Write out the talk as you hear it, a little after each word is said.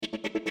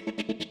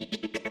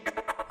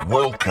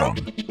Welcome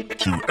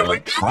to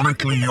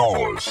Electronically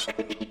Yours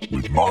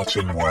with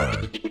Martin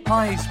Ware.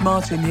 Hi, it's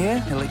Martin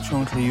here,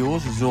 Electronically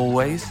Yours as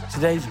always.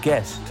 Today's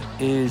guest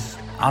is,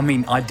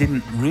 I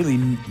didn't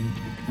really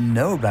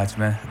know about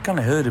him. I kind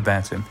of heard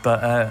about him,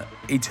 but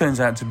he turns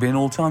out to be an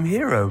all-time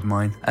hero of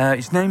mine.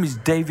 His name is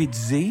David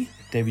Z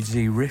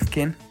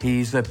Rifkin.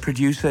 He's a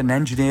producer, an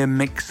engineer,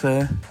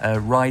 mixer,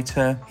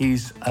 writer.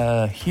 He's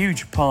a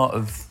huge part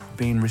of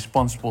being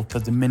responsible for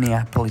the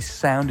Minneapolis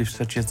sound, if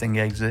such a thing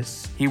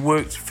exists. He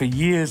worked for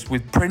years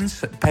with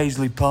Prince at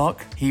Paisley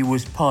Park. He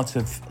was part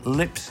of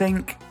Lip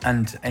Sync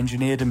and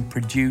engineered and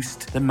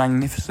produced the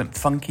magnificent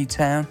Funky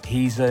Town.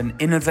 He's an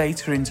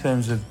innovator in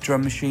terms of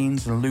drum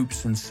machines and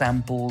loops and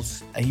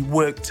samples. He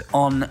worked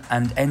on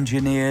and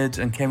engineered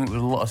and came up with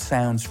a lot of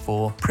sounds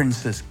for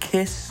Prince's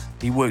Kiss.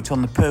 He worked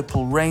on the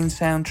Purple Rain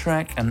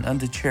soundtrack and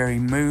Under Cherry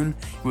Moon.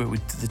 He worked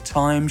with The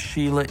Time,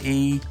 Sheila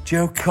E.,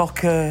 Joe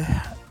Cocker.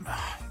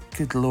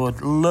 Good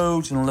Lord,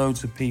 loads and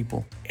loads of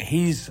people.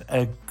 He's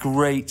a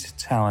great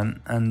talent,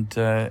 and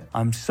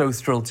I'm so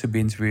thrilled to be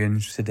interviewing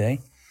him today.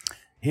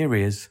 Here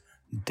he is,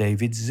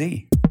 David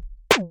Z.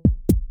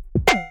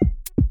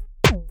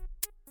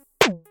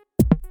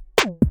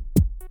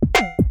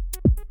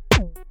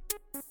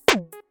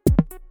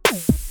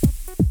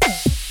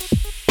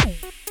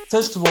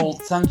 First of all,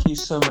 thank you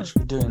so much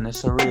for doing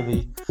this. I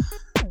really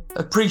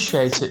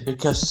appreciate it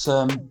because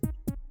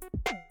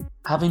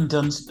having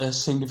done a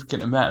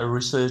significant amount of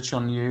research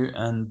on you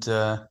and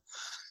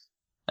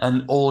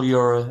all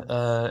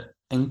your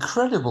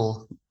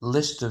incredible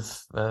list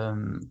of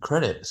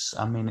credits,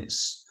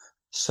 it's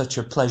such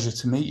a pleasure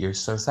to meet you.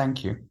 So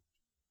thank you.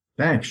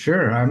 Thanks.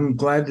 Sure, I'm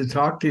glad to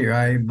talk to you.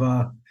 I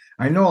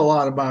know a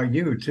lot about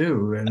you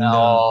too, and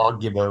I'll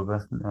give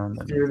over.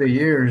 Through the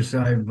years,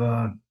 I've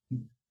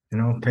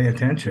pay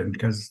attention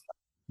because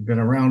you've been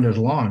around as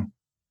long.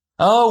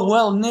 Oh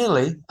well,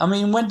 nearly.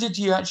 When did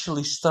you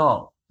actually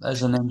start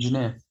as an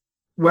engineer?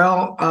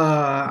 Well,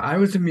 I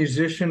was a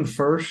musician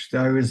first.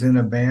 I was in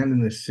a band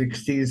in the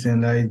 60s,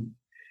 and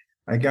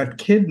I got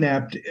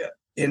kidnapped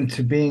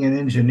into being an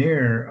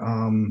engineer.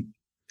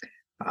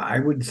 I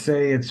would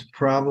say it's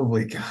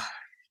probably,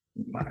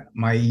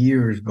 my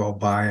years go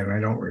by and I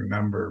don't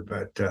remember,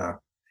 but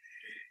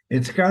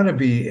it's got to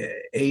be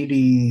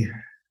 82,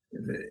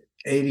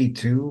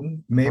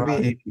 maybe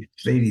right.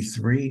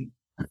 83.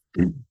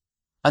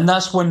 And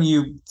that's when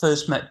you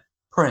first met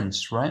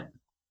Prince, right?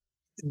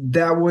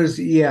 That was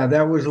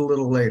a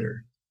little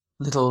later.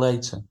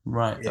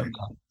 Right? Yeah. Okay.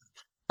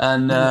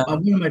 And what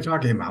am I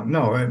talking about?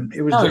 No,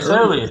 it was. No, it's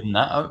earlier than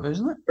that,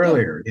 isn't it?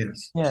 Earlier,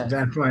 yes. Yeah.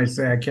 That's why I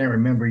say I can't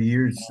remember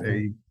years.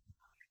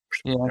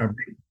 Yeah.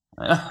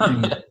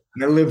 I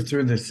lived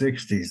through the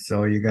 60s,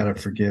 so you got to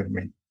forgive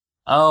me.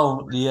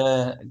 Oh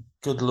yeah,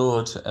 good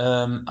Lord.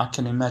 I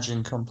can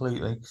imagine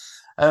completely.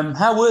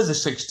 How were the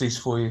 60s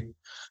for you?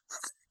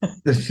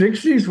 The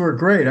 60s were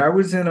great. I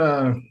was in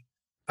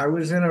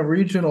a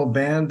regional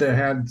band that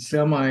had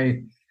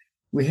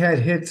we had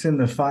hits in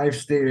the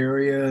 5-state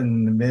area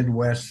and the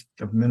Midwest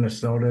of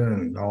Minnesota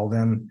and all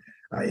them.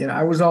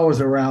 I was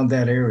always around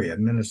that area,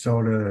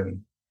 Minnesota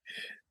and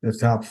the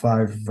top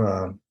 5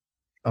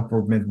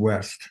 upper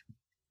Midwest.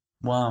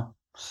 Wow.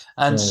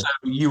 And so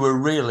you were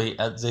really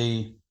at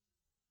the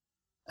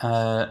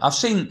I've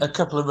seen a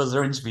couple of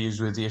other interviews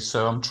with you,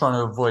 so I'm trying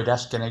to avoid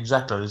asking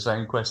exactly the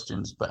same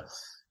questions, but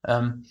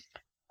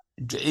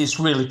it's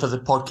really for the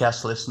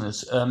podcast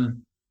listeners.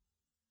 And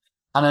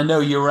I know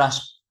you were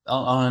asked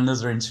on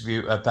another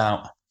interview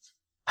about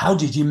how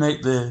did you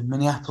make the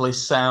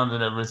Minneapolis sound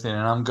and everything,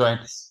 and I'm going,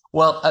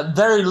 well, at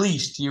very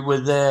least you were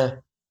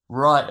there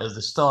right at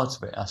the start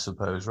of it, I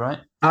suppose, right?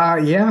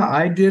 Yeah,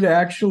 I did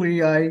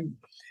actually. I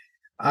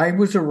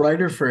was a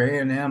writer for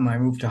A&M. I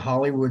moved to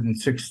Hollywood in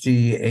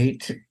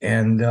 1968,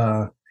 and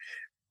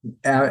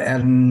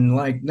in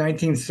like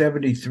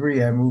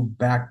 1973, I moved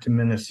back to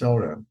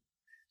Minnesota.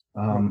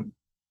 I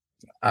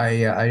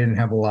didn't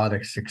have a lot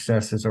of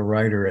success as a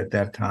writer at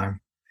that time,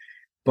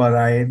 but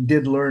I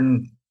did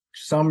learn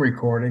some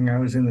recording. I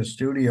was in the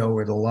studio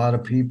with a lot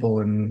of people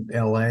in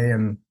LA,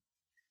 and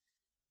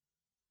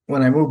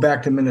when I moved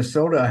back to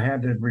Minnesota, I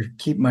had to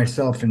keep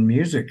myself in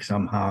music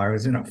somehow. I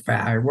was in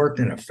I worked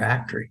in a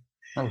factory.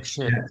 Oh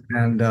shit!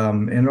 And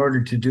in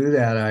order to do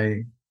that,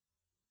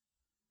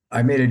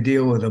 I made a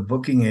deal with a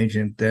booking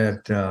agent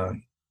that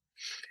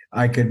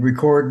I could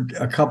record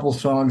a couple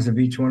songs of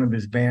each one of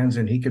his bands,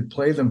 and he could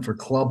play them for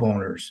club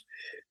owners,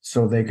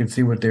 so they could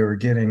see what they were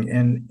getting.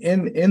 And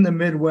in the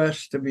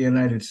Midwest of the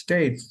United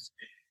States,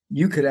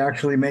 you could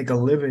actually make a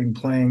living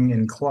playing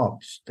in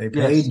clubs. They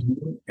paid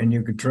you, and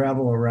you could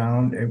travel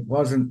around. It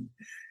wasn't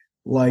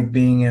like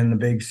being in the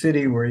big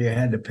city where you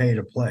had to pay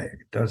to play.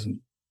 It doesn't.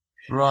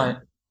 Right.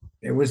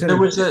 There was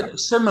a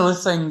similar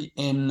thing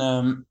in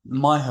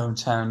my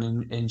hometown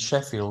in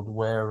Sheffield,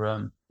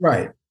 where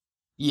right.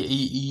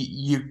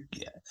 You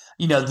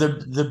know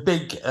the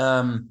big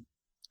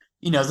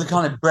the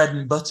kind of bread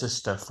and butter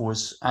stuff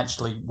was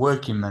actually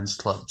working men's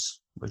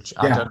clubs, which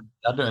I don't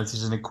know if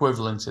there's an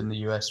equivalent in the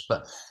US,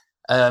 but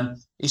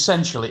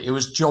Essentially, it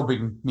was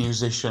jobbing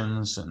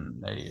musicians,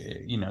 and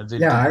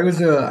Yeah,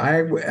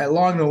 I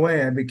along the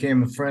way I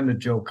became a friend of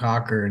Joe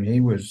Cocker, and he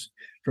was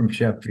from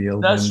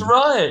Sheffield, that's and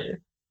right.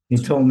 he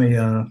told me,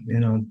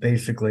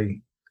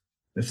 basically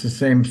it's the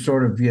same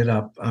sort of get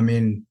up. I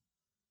mean,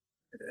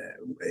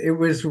 it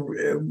was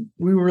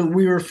we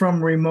were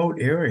from remote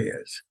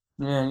areas,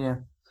 Yeah, yeah,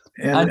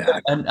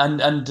 and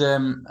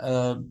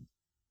and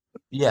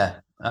yeah.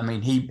 I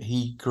mean,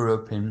 he grew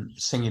up in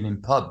singing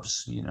in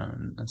pubs,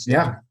 and stuff.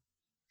 yeah,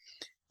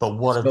 But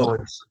what a so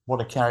voice,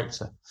 what a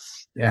character.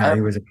 yeah,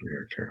 he was a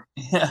character.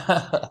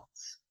 Yeah,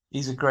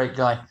 he's a great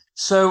guy.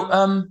 So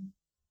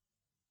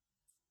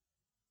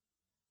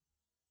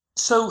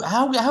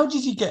how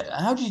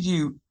did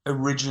you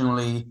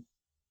originally?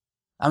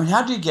 I mean,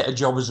 how did you get a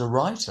job as a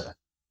writer?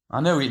 I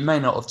know it may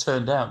not have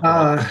turned out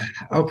great.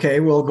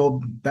 Okay, we'll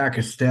go back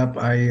a step.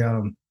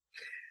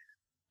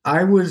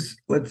 I was,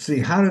 let's see,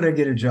 how did I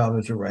get a job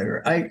as a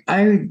writer?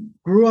 I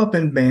grew up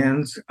in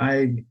bands.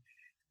 I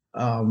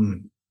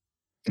um,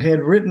 had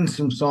written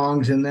some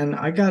songs, and then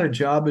I got a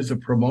job as a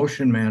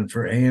promotion man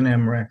for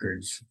A&M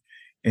Records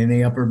in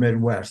the Upper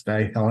Midwest.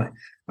 I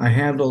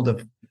handled a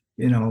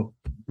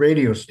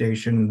radio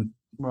station,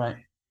 Right.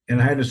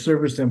 and I had to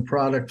service them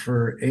product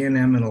for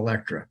A&M and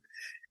Elektra.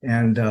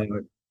 And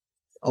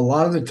a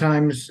lot of the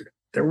times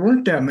there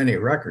weren't that many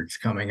records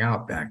coming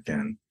out back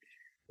then.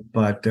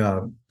 But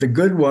the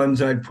good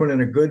ones I'd put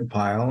in a good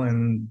pile,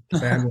 and the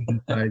bad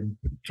ones I'd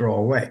throw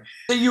away.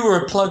 So you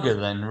were a plugger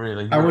then,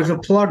 really? I was a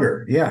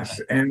plugger,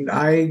 yes, and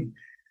I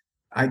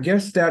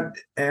guess that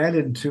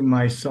added to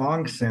my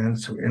song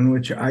sense, in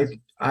which I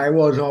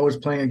was always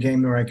playing a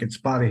game where I could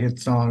spot a hit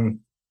song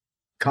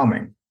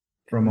coming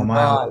from a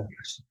mile away.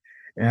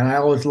 And I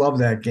always loved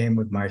that game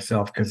with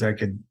myself because I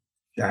could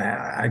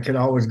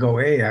always go,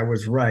 hey, I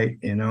was right,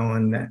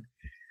 and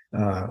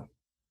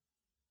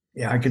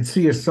yeah, I could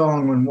see a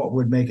song when what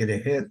would make it a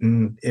hit,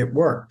 and it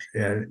worked.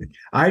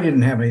 I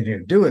didn't have anything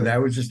to do with that.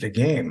 It was just a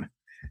game.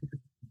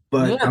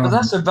 But yeah, but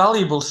that's a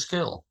valuable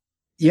skill.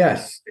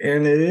 Yes,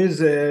 and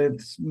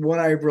it's what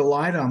I've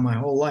relied on my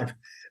whole life.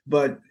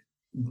 But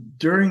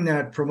during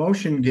that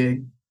promotion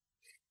gig,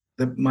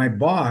 my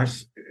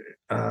boss,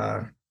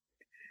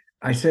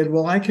 I said,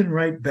 well, I can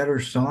write better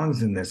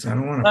songs than this. I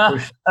don't want to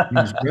push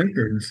these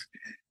records.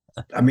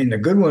 I mean, the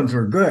good ones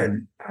were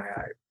good.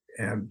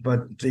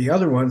 But the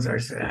other ones, I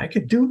said, I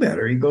could do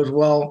better. He goes,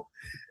 well,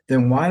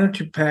 then why don't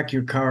you pack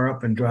your car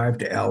up and drive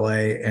to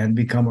LA and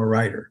become a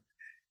writer?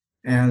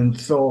 And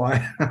so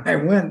I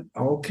went,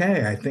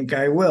 okay, I think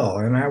I will.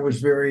 And I was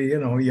very,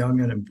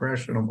 young and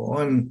impressionable.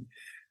 And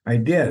I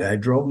did. I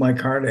drove my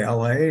car to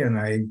LA, and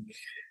it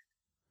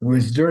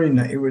was during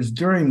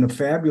the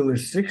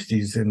fabulous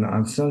 60s, and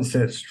on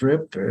Sunset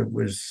Strip, it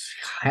was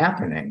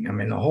happening. I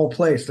mean, the whole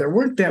place, there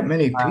weren't that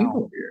many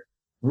people here,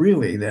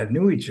 really, that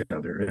knew each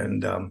other.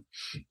 And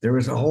there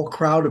was a whole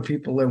crowd of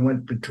people that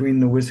went between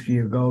the Whiskey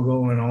A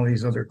Go-Go and all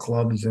these other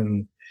clubs.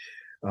 And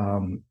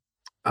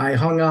I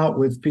hung out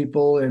with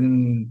people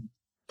and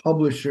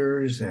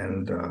publishers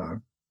and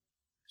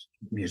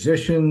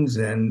musicians,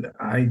 and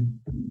I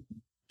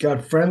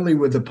got friendly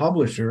with the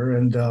publisher,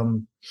 and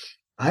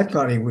I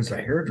thought he was a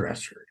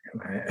hairdresser.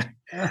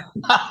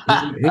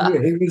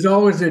 He was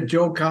always at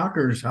Joe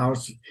Cocker's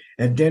house,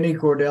 at Denny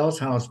Cordell's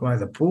house by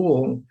the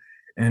pool,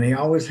 and he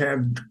always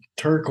had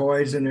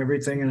turquoise and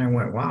everything. And I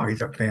went, wow,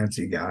 he's a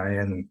fancy guy.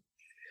 And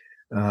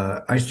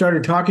I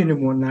started talking to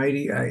him one night.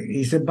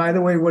 He said, by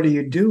the way, what do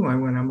you do? I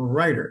went, I'm a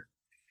writer.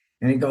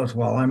 And he goes,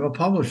 well, I'm a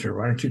publisher.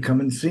 Why don't you come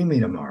and see me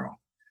tomorrow?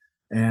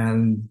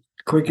 And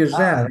quick as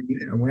that,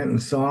 I went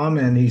and saw him,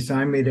 and he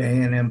signed me to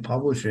A&M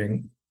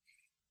Publishing.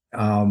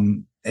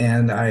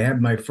 And I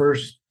had my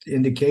first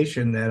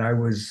indication that I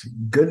was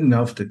good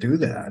enough to do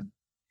that.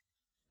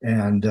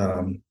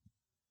 And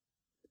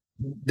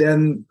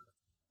then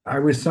I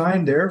was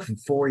signed there for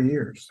 4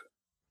 years.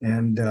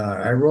 And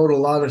I wrote a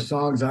lot of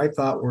songs I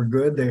thought were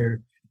good.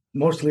 They're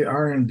mostly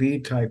R&B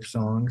type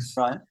songs.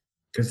 Right.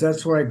 Because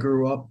that's where I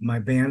grew up. My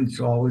band's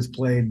always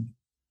played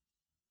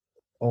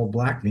all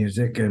black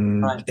music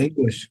and Right.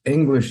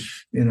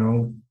 English,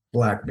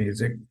 black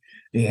music.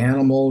 The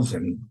Animals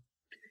and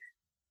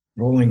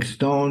Rolling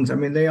Stones. I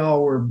mean, they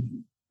all were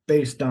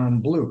based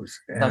on blues.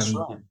 And That's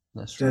right.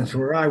 That's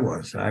where I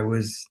was.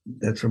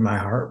 That's where my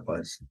heart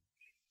was.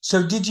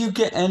 So did you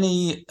get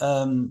any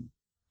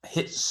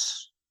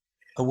hits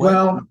away?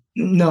 Well,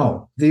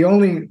 no. The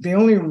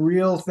only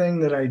real thing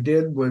that I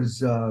did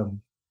was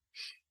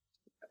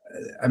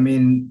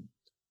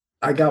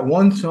I got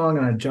one song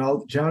on a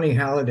Johnny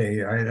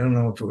Halliday. I don't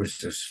know if it was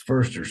his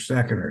first or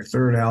second or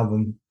third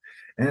album.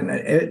 And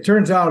it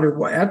turns out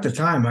at the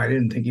time, I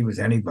didn't think he was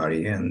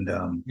anybody. And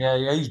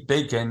yeah, he's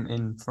big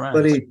in France.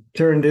 But he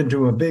turned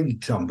into a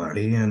big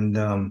somebody. And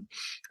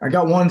I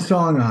got one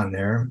song on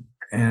there,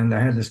 and I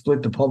had to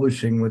split the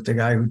publishing with the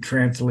guy who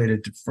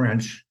translated to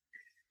French,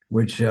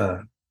 which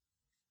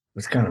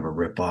was kind of a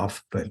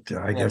ripoff, but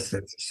I guess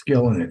that's a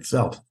skill in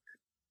itself.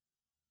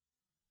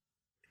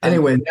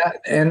 Anyway,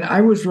 and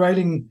I was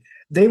writing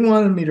they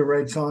wanted me to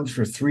write songs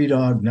for Three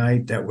Dog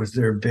Night. That was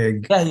their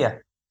big. Yeah.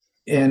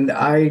 And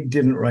I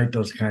didn't write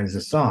those kinds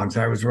of songs.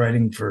 I was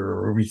writing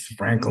for Aretha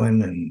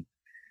Franklin, and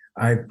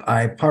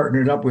I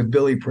partnered up with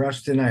Billy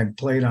Preston. I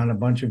played on a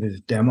bunch of his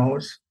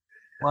demos.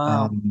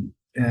 Wow.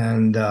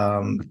 And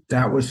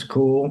that was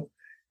cool.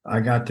 I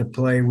got to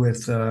play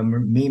with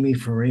Mimi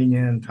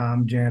Farina and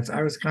Tom Jantz.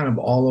 I was kind of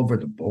all over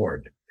the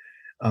board.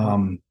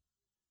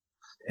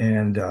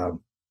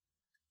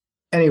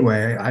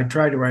 Anyway, I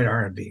tried to write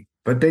R&B,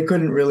 but they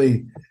couldn't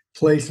really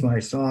place my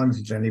songs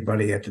with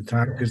anybody at the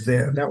time because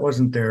that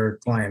wasn't their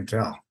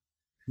clientele.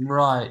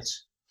 Right.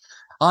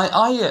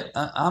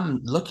 I'm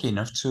lucky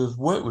enough to have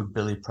worked with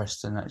Billy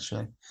Preston,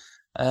 actually.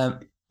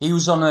 He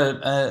was on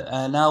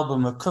an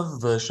album of cover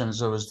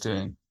versions I was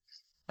doing,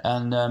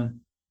 and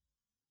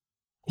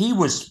he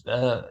was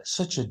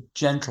such a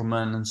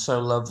gentleman and so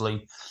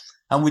lovely.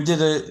 And we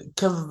did a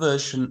cover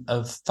version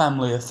of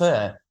Family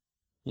Affair,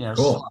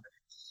 Cool.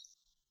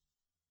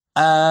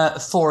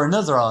 for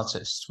another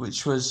artist,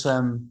 which was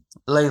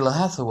Layla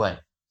Hathaway.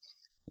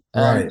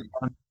 Right.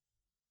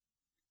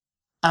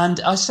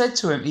 And I said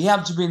to him, he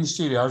happened to be in the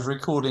studio. I was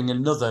recording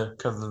another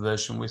cover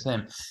version with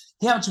him.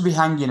 He happened to be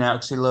hanging out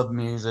because he loved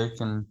music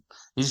and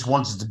he just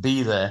wanted to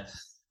be there.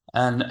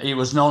 And it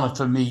was an honor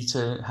for me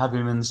to have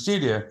him in the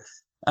studio.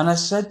 And I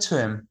said to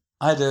him,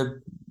 I had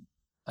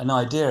an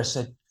idea. I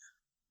said,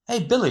 hey,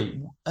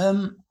 Billy,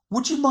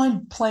 would you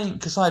mind playing?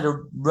 Because I had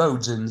a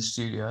Rhodes in the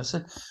studio. I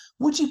said,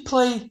 would you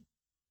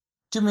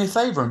do me a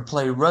favor and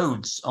play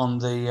Rhodes on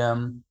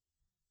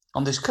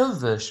this cover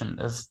version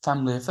of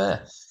Family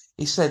Affair?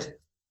 He said,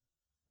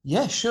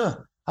 yeah,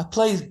 sure. I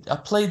played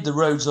the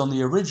Rhodes on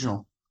the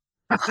original.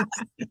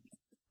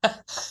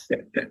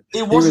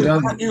 It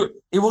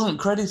wasn't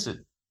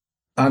credited.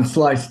 On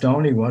Sly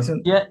Stone, he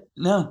wasn't? Yeah,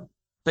 no.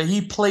 But he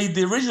played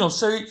the original.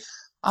 So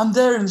I'm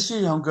there in the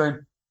studio, I'm going,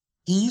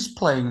 he's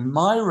playing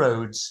my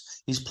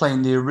Rhodes. He's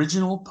playing the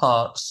original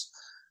parts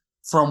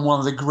from one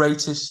of the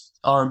greatest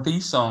R&B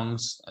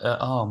songs.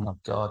 Oh my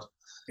God.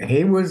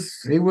 He was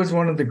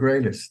one of the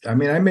greatest. I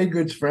mean, I made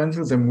good friends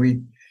with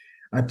him.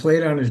 I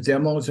played on his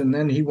demos, and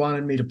then he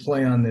wanted me to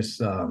play on this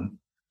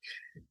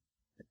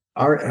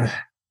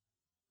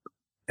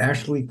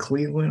Ashley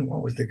Cleveland.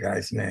 What was the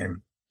guy's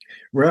name?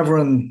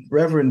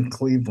 Reverend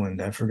Cleveland.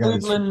 I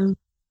forgot. Cleveland,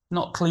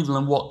 not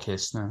Cleveland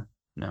Watkins.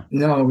 No.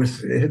 No,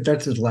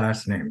 that's his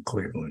last name,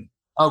 Cleveland.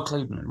 Oh,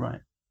 Cleveland,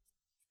 right.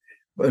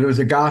 But it was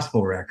a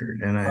gospel record,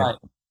 and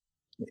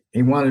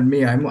he wanted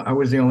me. I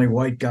was the only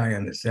white guy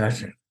on the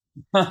session.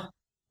 It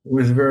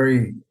was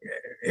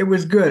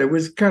good. It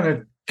was kind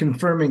of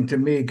confirming to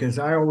me because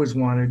I always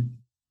wanted.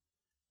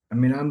 I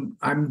mean,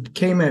 I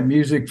came at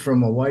music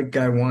from a white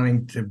guy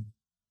wanting to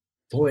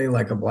play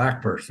like a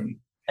black person.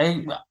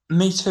 Hey,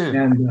 me too.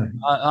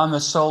 And I'm a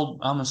soul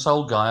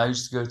guy. I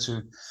used to go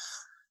to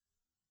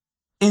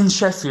in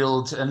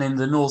Sheffield and in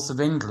the north of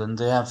England.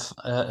 They have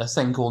a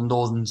thing called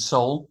Northern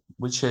Soul,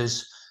 which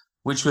was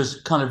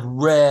kind of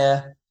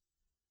rare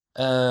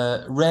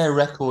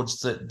records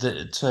that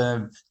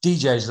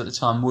DJs at the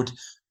time would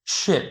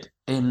ship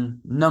in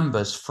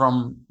numbers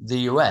from the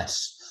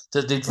US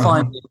that they'd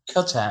find in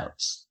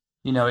cutouts.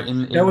 Is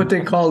that what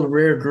they called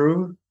rare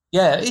groove?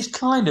 Yeah, it's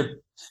kind of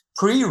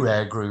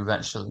pre-rare groove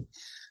actually,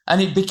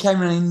 and it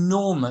became an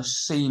enormous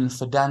scene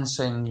for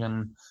dancing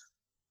and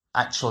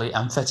actually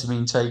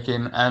amphetamine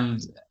taking,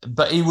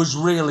 but it was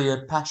really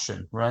a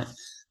passion, right?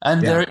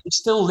 And it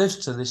still lives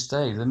to this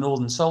day, the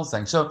Northern Soul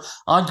thing. So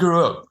I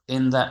grew up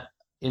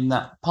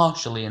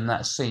partially in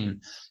that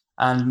scene,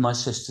 and my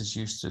sisters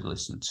used to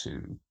listen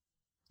to,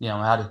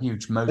 I had a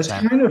huge Motown. It's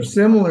kind of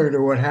similar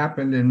to what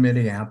happened in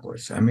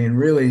Minneapolis. I mean,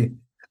 really,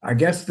 I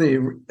guess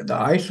the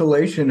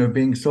isolation of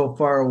being so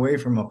far away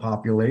from a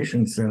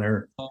population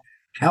center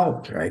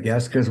helped, I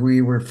guess, because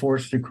we were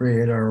forced to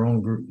create our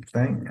own group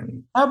thing.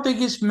 And how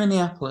big is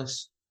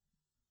Minneapolis?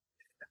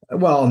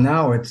 Well,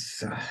 now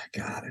it's,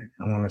 I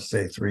want to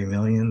say 3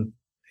 million.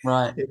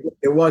 Right.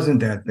 It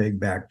wasn't that big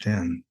back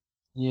then.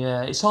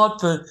 Yeah, it's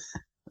hard for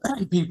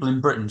people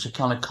in Britain to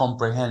kind of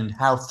comprehend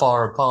how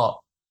far apart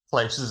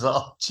places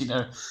are,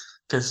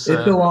 because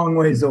it's a long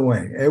ways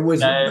away. It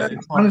was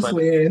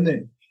honestly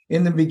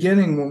in the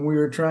beginning when we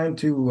were trying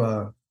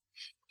to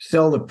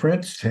sell the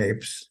Prince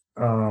tapes.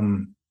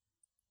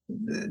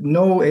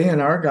 No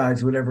A&R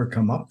guys would ever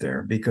come up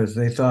there because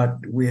they thought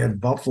we had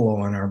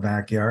buffalo in our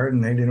backyard,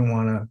 and they didn't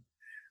want to.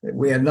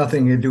 We had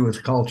nothing to do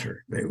with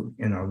culture. They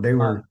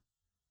were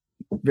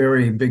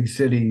very big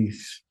city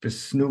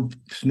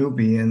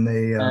Snoopy, and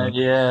they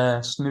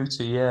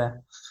snooty, yeah.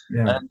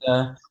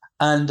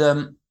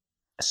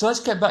 So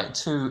let's get back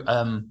to.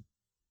 Of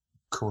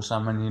course,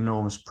 I'm an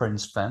enormous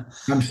Prince fan.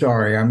 I'm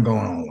sorry, I'm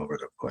going all over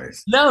the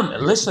place. No,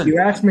 listen. You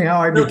asked me how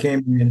I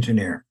became an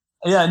engineer.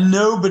 Yeah,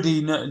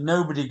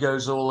 nobody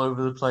goes all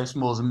over the place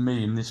more than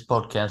me in this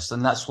podcast,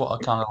 and that's what I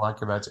kind of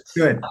like about it.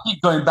 Good. I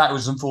keep going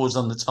backwards and forwards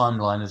on the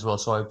timeline as well,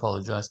 so I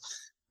apologize.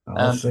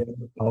 I'll say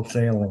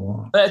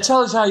along. But tell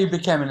us how you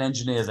became an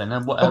engineer then.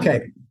 And what,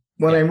 okay.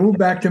 When I moved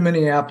back to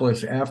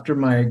Minneapolis after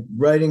my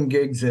writing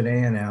gigs at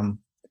A&M,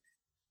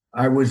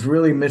 I was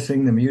really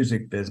missing the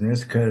music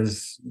business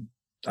because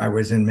I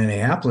was in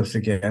Minneapolis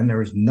again. There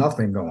was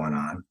nothing going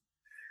on.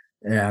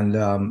 And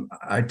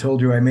I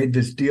told you I made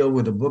this deal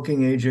with a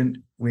booking agent.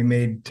 We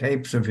made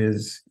tapes of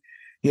his.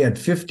 He had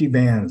 50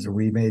 bands that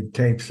we made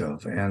tapes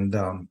of. And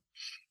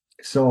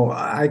so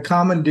I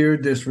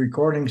commandeered this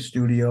recording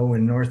studio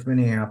in North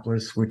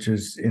Minneapolis, which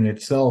is in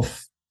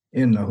itself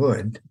in the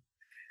hood.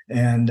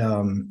 And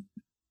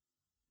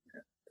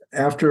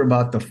after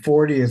about the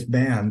 40th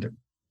band,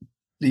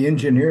 the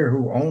engineer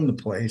who owned the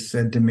place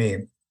said to me,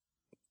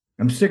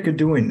 "I'm sick of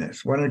doing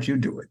this. Why don't you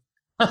do it?"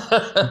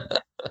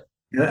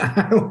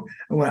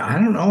 Well, I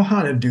don't know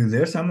how to do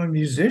this. I'm a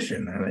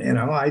musician, and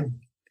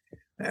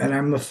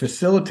I'm a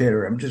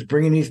facilitator. I'm just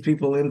bringing these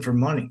people in for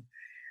money.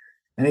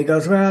 And he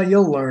goes, "Well,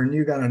 you'll learn.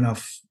 You got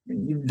enough.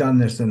 You've done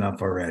this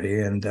enough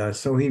already." And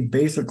so he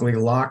basically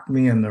locked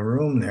me in the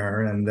room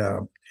there. And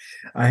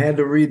I had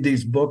to read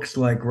these books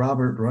like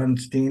Robert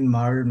Runstein,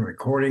 Modern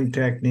Recording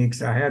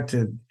Techniques. I had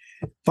to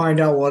find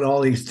out what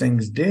all these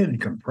things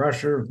did: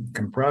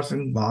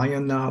 compressing,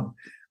 volume knob.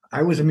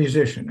 I was a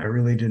musician. I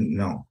really didn't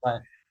know.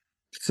 Right.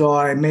 So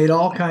I made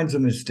all kinds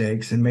of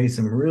mistakes and made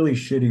some really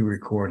shitty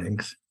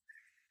recordings.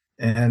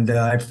 And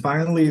I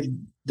finally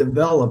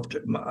developed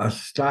a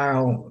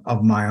style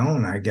of my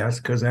own, I guess,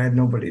 because I had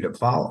nobody to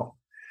follow,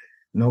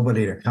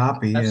 nobody to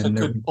copy. That's and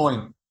a good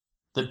point.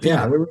 That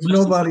yeah, there was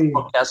nobody.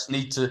 Podcasts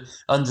need to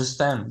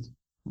understand,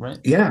 right?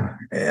 Yeah,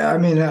 I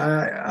mean,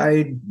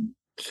 I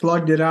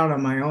slugged it out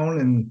on my own,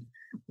 and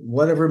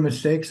whatever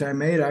mistakes I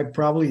made, I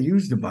probably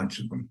used a bunch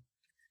of them.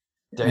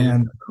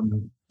 And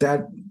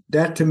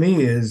that to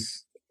me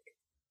is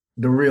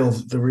the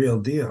real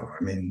deal.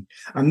 I mean,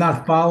 I'm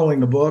not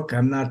following a book.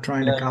 I'm not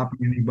trying to copy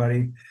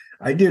anybody.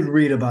 I did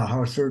read about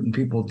how certain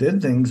people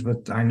did things,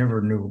 but I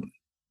never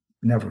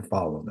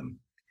followed them.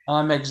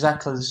 I'm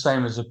exactly the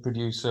same as a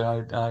producer.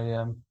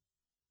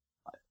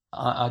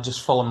 I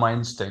just follow my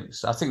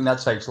instincts. I think that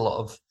takes a lot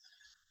of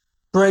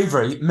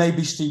bravery,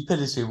 maybe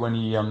stupidity when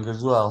you're young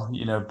as well,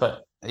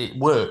 but it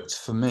worked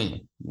for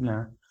me,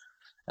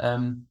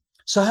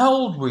 So how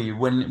old were you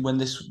when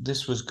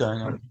this was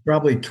going on?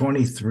 Probably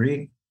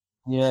 23.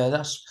 Yeah,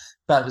 that's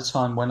about the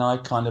time when I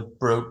kind of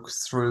broke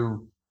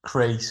through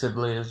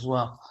creatively as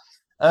well.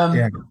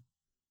 Yeah.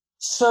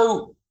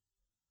 So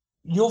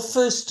your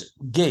first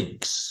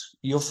gigs,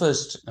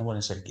 and when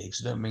I say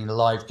gigs, I don't mean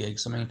live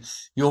gigs. I mean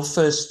your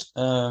first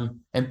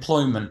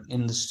employment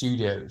in the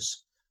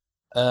studios.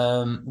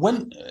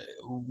 What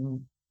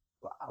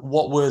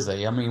were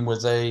they? I mean, were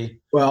they?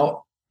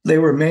 Well, they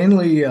were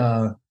mainly.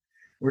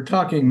 We're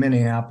talking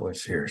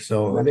Minneapolis here,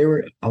 so they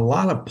were a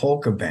lot of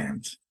polka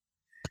bands.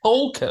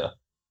 Polka.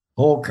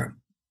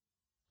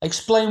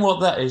 Explain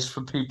what that is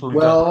for people who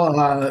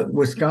don't.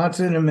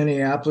 Wisconsin and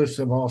Minneapolis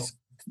have all.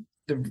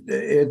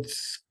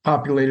 It's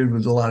populated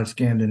with a lot of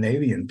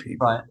Scandinavian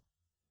people.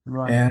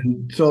 Right.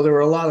 And so there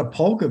were a lot of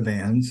polka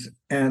bands,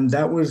 and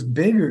that was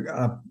bigger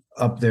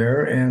up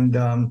there. And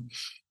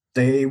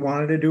they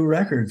wanted to do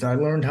records. I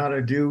learned how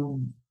to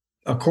do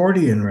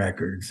accordion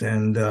records,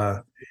 and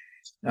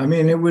I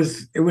mean, it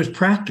was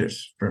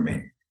practice for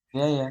me.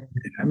 Yeah.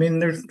 I mean,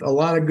 there's a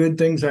lot of good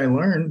things I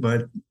learned,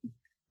 but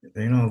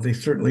they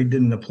certainly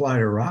didn't apply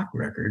to rock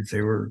records.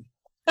 They were.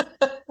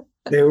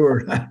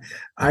 I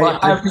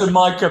have to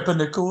mic up an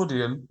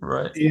accordion,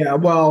 right? Yeah.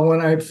 Well,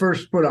 when I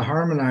first put a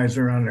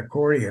harmonizer on an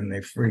accordion,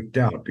 they freaked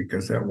out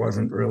because that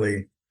wasn't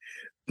really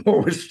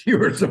what you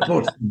were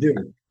supposed to do.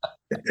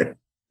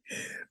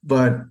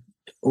 But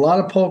a lot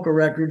of polka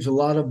records, a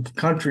lot of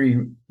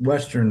country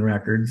western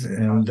records,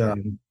 and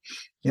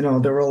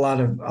there were a lot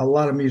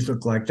of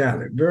music like that.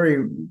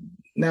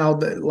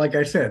 Like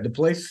I said, the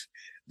place,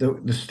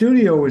 the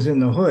studio was in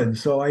the hood,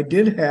 so I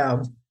did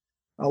have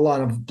a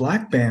lot of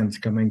black bands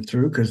coming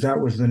through because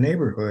that was the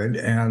neighborhood.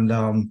 And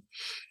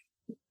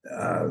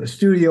the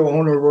studio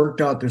owner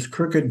worked out this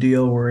crooked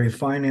deal where he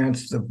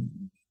financed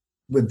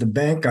with the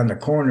bank on the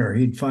corner.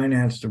 He'd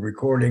finance the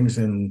recordings,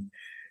 and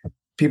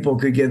people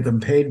could get them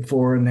paid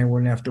for, and they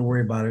wouldn't have to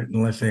worry about it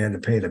unless they had to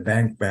pay the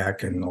bank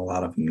back. And a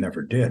lot of them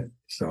never did.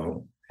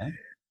 So it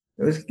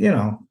was,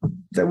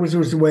 that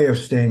was a way of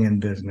staying in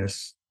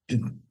business.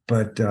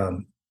 But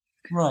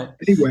right.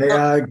 Anyway,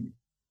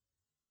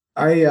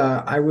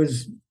 I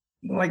was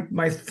like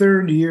my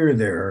third year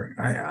there.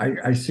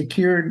 I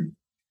secured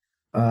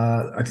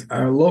a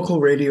local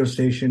radio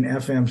station,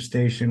 FM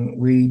station.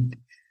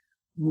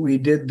 We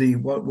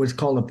did what was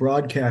called a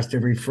broadcast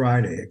every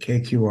Friday, a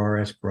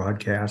KQRS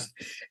broadcast,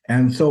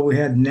 and so we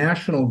had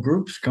national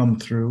groups come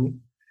through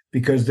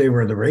because they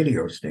were the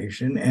radio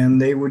station,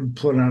 and they would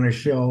put on a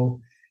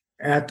show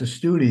at the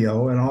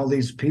studio, and all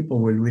these people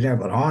we'd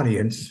have an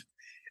audience,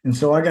 and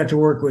so I got to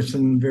work with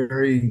some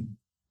very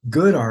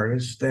good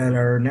artists that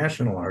are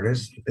national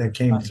artists that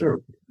came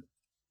through.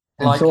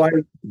 And so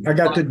I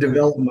got to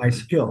develop my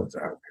skills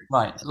out.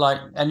 Right. Like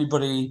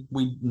anybody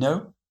we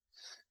know?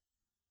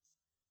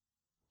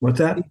 What's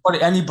that?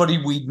 Anybody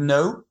we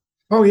know?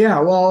 Oh, yeah.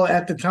 Well,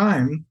 at the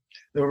time,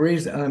 the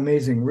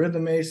Amazing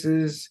Rhythm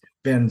Aces,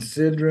 Ben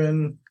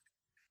Sidran,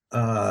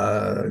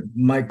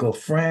 Michael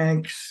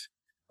Franks,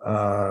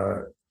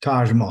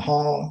 Taj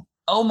Mahal.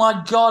 Oh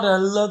my God, I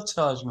love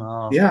Taj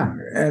Mahal. Yeah,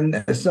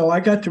 and so I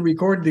got to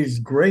record these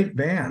great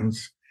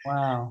bands.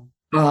 Wow.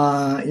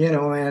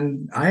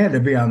 And I had to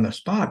be on the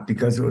spot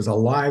because it was a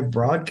live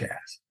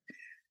broadcast.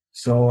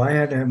 So I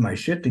had to have my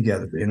shit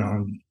together,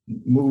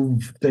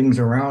 move things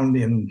around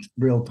in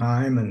real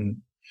time, and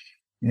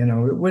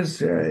it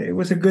was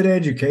a good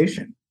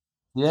education.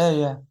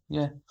 Yeah.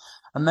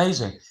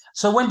 Amazing.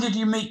 So when did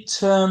you meet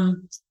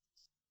Prince?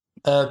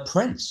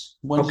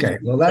 When did Okay,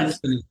 you well, meet Prince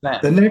that's and his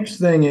band? the next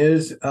thing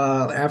is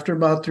after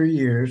about 3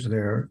 years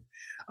there,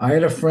 I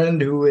had a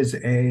friend who is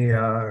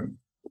a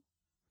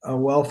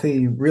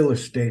wealthy real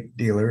estate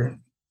dealer,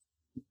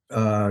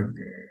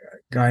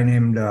 guy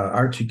named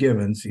Archie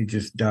Gibbons. He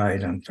just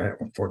died,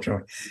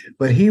 unfortunately,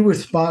 but he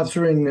was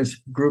sponsoring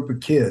this group of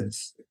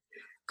kids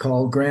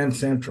called Grand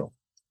Central,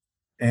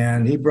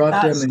 and he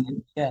brought them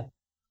in. Yeah.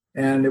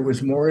 And it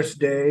was Morris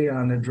Day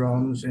on the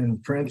drums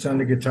and Prince on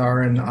the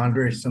guitar and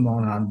Andre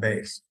Simone on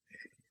bass.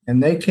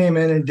 And they came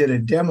in and did a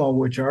demo,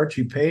 which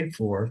Archie paid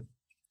for.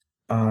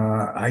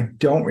 I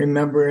don't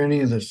remember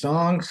any of the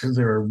songs because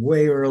they were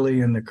way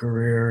early in the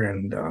career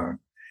and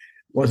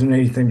wasn't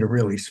anything to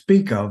really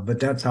speak of, but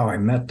that's how I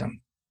met them.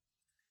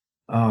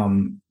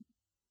 And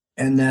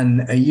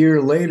then a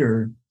year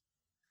later,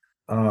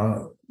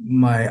 a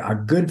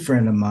good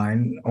friend of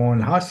mine, Owen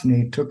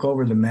Husney, took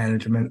over the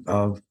management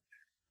of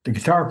the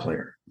guitar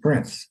player,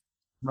 Prince.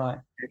 Right.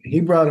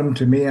 He brought him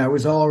to me. I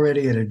was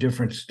already at a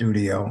different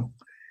studio.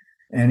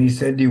 And he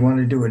said, "Do you want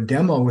to do a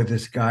demo with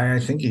this guy? I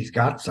think he's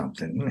got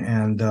something."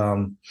 And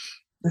I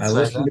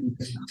listened to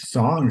his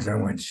songs. I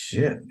went,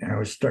 shit. And I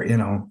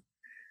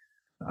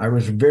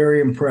was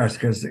very impressed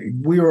because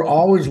we were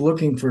always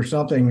looking for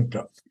something.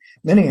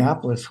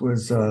 Minneapolis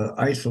was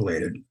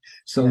isolated.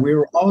 So we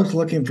were always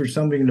looking for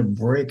something to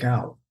break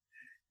out.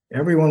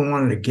 Everyone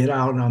wanted to get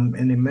out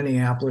in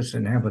Minneapolis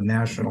and have a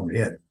national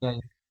hit. Yeah.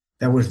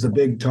 That was the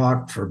big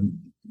talk for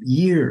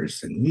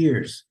years and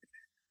years.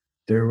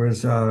 There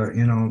was,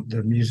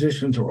 the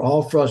musicians were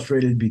all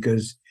frustrated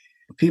because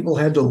people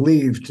had to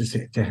leave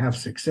to have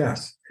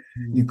success.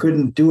 Mm-hmm. You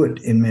couldn't do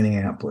it in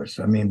Minneapolis.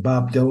 I mean,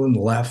 Bob Dylan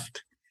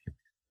left,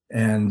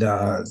 and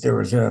there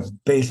was a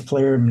bass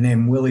player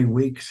named Willie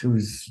Weeks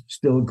who's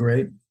still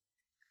great.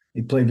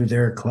 He played with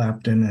Eric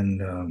Clapton,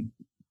 and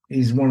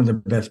he's one of the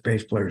best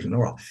bass players in the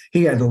world.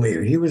 He had to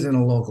leave. He was in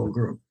a local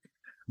group.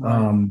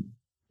 Right.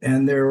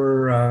 And there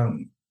were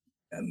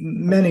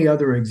many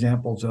other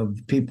examples of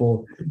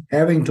people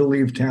having to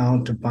leave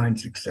town to find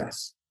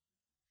success.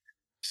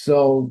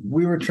 So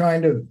we were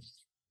trying to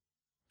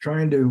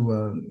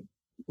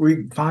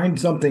find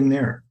something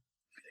there.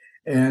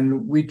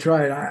 And we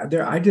tried.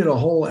 I did a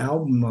whole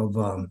album of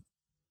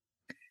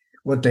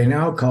what they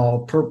now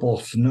call Purple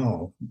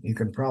Snow. You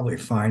can probably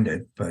find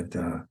it, but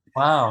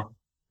wow.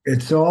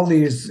 It's all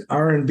these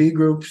R&B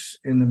groups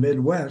in the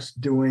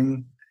Midwest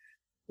doing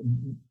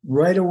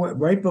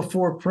right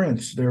before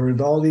Prince. There were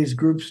all these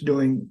groups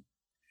doing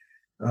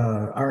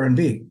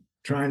R&B,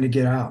 trying to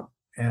get out.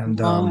 And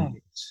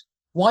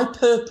why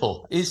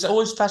purple? It's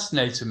always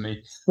fascinated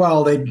me.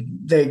 Well,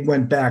 they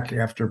went back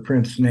after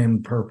Prince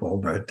named Purple,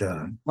 but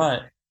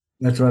right.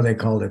 That's why they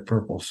called it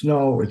Purple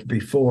Snow. It was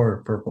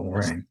before Purple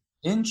Rain.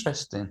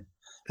 Interesting.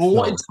 Well,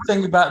 what is the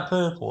thing about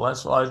purple?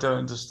 That's what I don't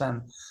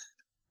understand.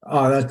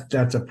 Oh,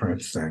 that's a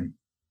Prince thing.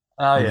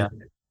 Oh, yeah.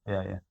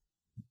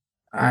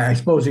 I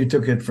suppose he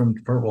took it from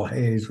Purple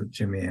Haze with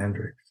Jimi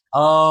Hendrix.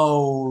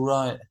 Oh,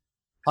 right.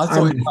 I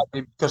thought it might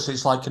be because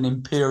it's like an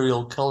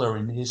imperial color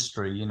in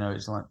history.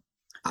 It's like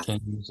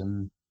kings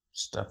and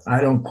stuff. I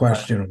don't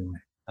question him.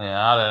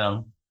 Yeah, I don't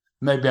know.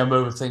 Maybe I'm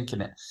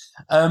overthinking it.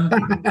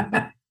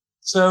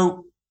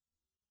 So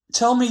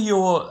tell me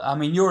you're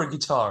a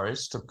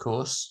guitarist, of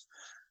course,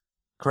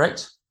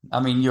 correct? I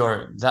mean,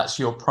 that's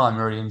your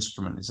primary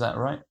instrument. Is that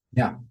right?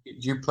 Yeah. Do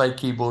you play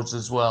keyboards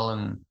as well?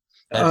 And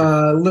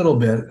a little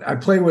bit. I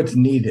play what's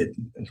needed,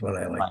 is what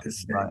I like to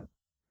say. Right.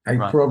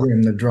 I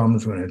program the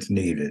drums when it's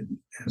needed.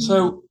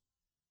 So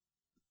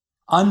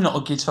I'm not a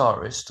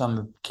guitarist, I'm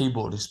a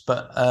keyboardist,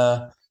 but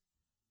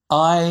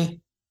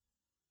I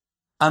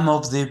am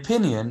of the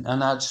opinion,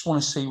 and I just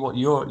want to see what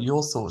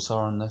your thoughts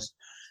are on this.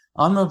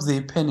 I'm of the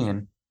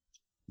opinion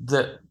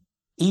that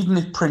even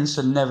if Prince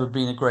had never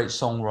been a great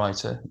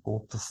songwriter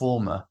or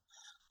performer,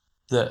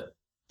 that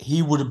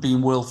he would have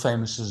been world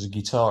famous as a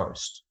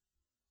guitarist.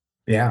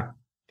 Yeah.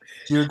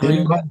 Do you agree?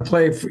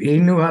 He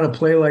knew how to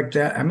play like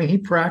that. I mean, he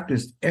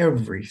practiced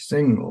every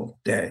single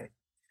day.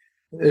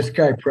 This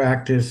guy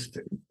practiced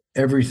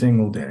every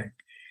single day.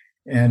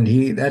 And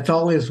that's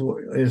all his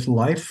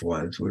life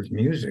was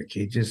music.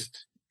 He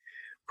just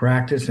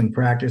practice and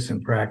practice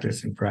and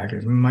practice and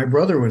practice. My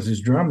brother was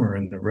his drummer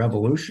in the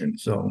Revolution,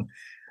 so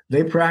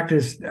they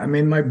practiced. I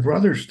mean, my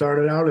brother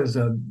started out as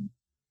a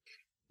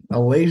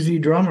lazy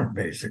drummer,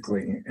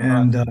 basically,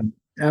 and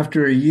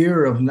after a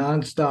year of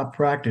nonstop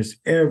practice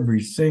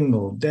every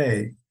single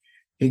day,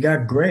 he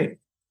got great.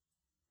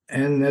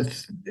 And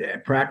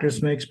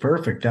practice makes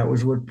perfect. That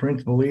was what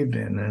Prince believed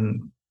in,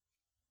 and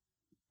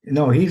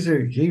No,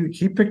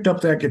 he picked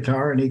up that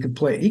guitar and he could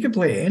play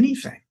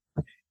anything,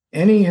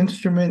 any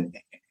instrument.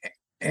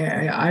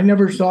 I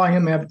never saw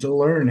him have to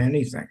learn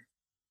anything.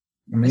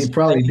 I mean, he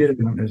probably did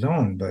it on his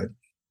own, but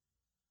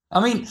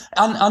I mean,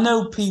 I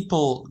know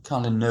people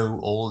kind of know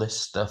all this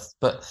stuff,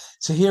 but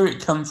to hear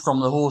it come from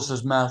the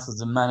horse's mouth of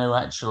the man who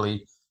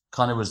actually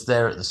kind of was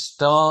there at the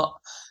start,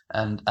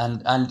 and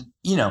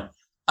you know,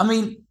 I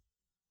mean,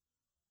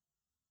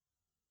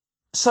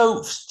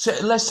 so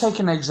let's take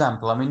an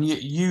example. I mean,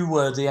 you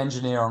were the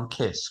engineer on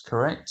Kiss,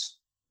 correct?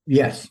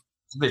 yes,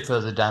 A bit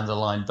further down the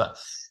line, but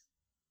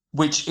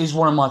which is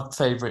one of my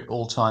favorite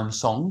all-time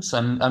songs,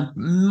 and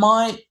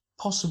might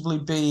possibly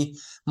be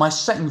my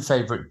second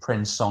favorite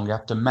Prince song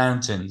after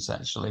Mountains.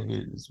 Actually,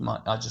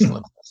 I just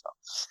love that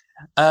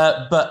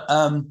song. But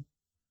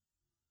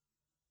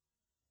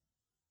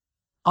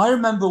I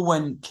remember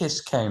when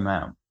Kiss came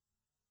out,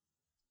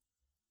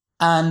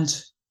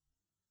 and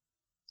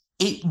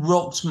it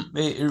rocked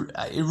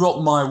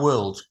my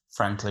world,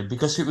 frankly,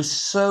 because it was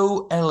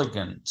so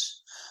elegant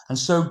and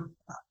so.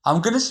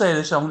 I'm going to say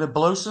this. I'm going to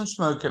blow some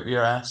smoke up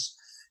your ass.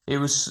 It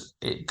was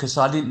because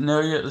I didn't know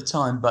you at the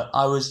time, but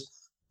I was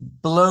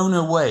blown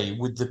away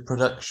with the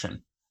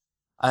production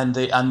and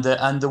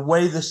the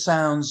way the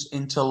sounds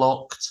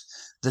interlocked,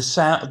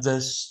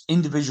 the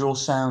individual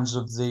sounds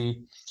of the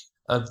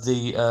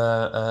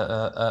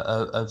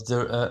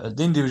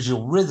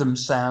individual rhythm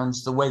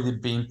sounds, the way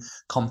they'd been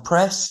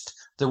compressed,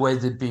 the way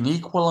they'd been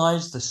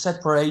equalized, the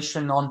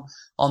separation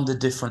on the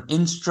different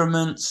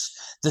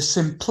instruments, the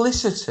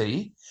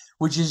simplicity,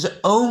 which is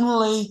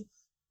only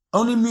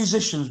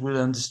musicians would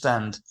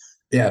understand.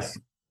 yes,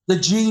 The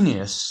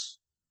genius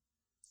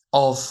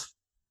of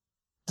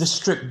the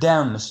stripped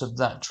downness of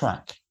that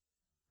track.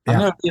 yeah. I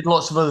know he did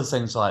lots of other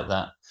things like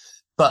that,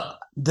 but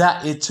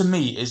that to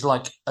me is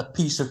like a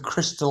piece of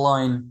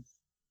crystalline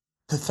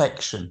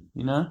perfection,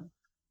 you know?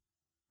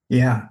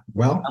 Yeah.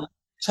 Well,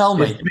 Tell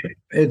me.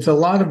 it's a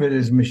lot of it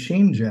is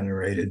machine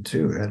generated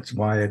too. That's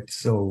why it's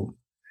so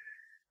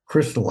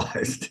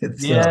crystallized.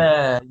 It's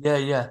yeah.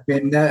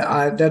 and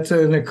that's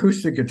an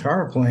acoustic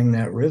guitar playing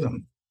that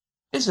rhythm.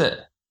 Is it?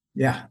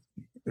 Yeah,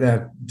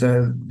 that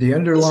the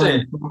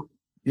underlying,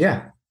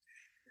 yeah,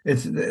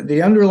 it's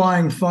the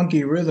underlying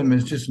funky rhythm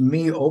is just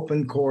me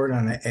open chord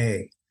on an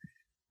A,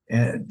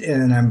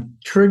 and I'm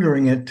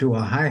triggering it to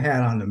a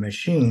hi-hat on the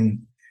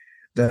machine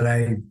that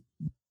I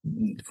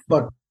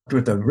fucked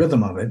with the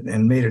rhythm of it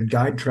and made a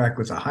guide track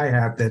with a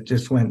hi-hat that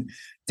just went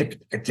tick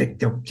tick tick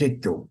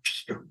tick tick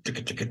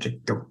tick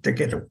tick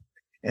tick.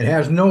 It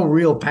has no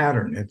real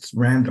pattern. It's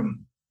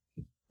random.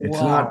 It's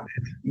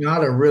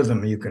not a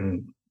rhythm you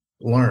can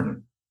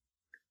learn.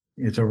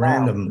 It's a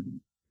random,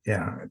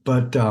 yeah.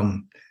 But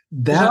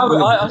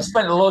I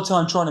spent a lot of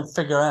time trying to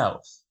figure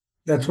out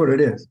that's what it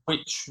is.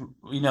 which,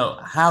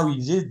 how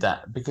you did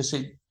that, because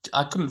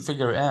I couldn't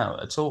figure it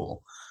out at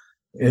all.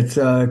 It's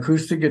an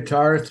acoustic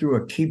guitar through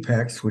a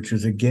keypex, which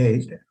is a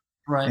gate,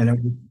 Right. and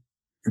an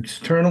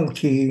external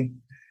key.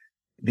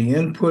 The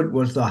input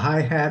was the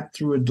hi-hat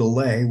through a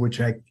delay,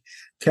 which I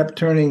kept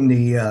turning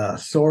the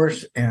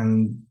source,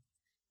 and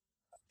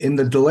in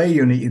the delay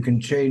unit, you can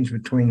change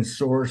between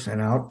source and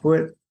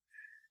output.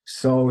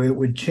 So it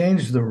would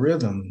change the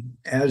rhythm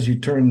as you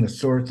turn the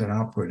source and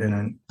output,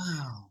 and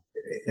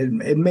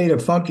it made a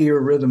funkier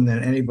rhythm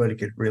than anybody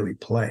could really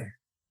play.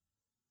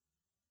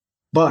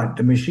 But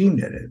the machine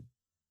did it.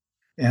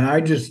 And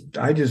I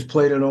just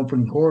played an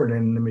open chord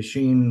and the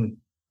machine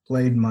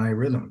played my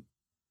rhythm.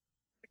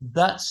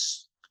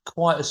 That's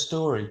quite a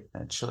story,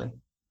 actually.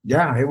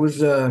 Yeah, it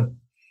was a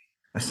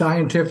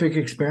scientific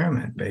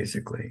experiment,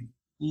 basically.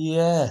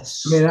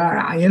 Yes.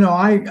 I mean,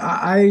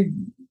 I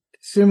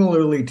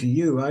similarly to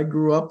you, I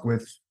grew up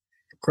with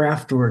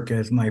Kraftwerk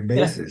as my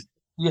basis.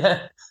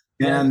 Yeah.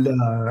 And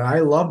I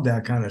loved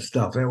that kind of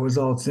stuff. That was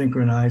all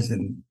synchronized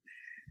and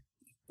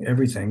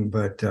everything.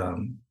 But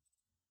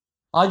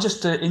I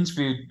just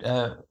interviewed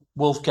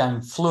Wolfgang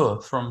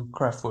Flür from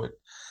Kraftwerk.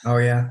 oh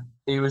yeah,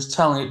 He was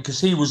telling it because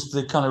he was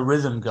the kind of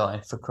rhythm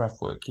guy for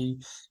Kraftwerk. He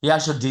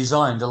actually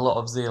designed a lot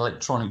of the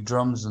electronic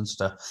drums and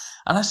stuff.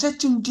 And I said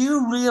to him, "Do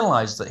you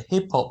realize that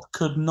hip hop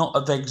could not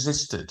have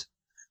existed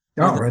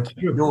that's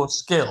true. Your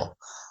skill?"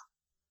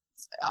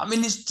 I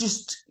mean, it's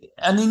just,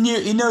 and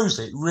he knows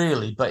it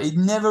really, but it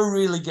never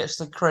really gets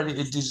the credit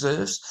it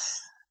deserves.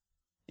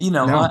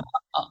 No.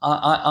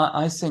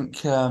 I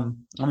think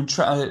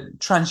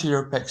Trans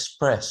Europe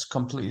Express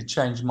completely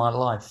changed my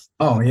life.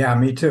 Oh yeah,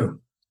 me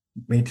too.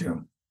 Me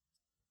too.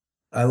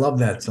 I love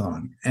that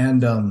song.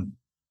 And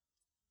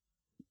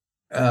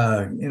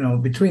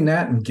between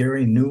that and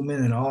Gary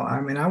Newman and all,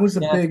 I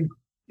mean,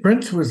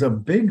 Prince was a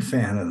big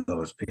fan of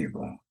those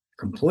people,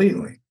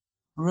 completely.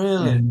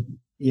 Really? And,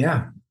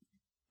 yeah.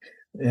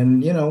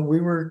 And we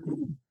were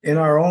in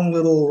our own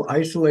little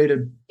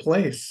isolated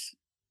place,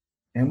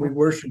 and we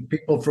worshiped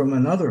people from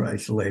another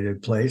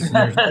isolated place.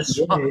 And there's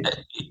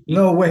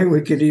no way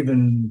we could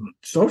even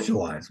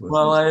socialize with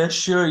them. I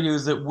assure you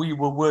that we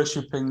were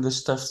worshipping the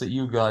stuff that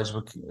you guys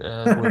were.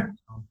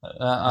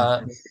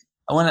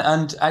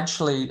 And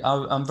actually,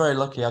 I'm very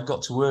lucky. I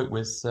got to work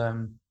with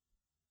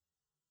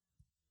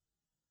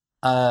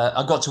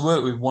I got to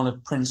work with one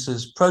of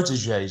Prince's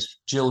proteges,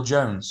 Jill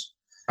Jones,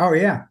 Oh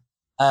yeah.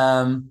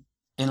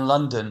 in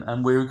London,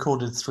 and we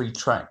recorded 3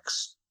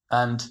 tracks.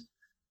 And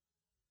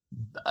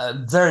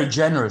very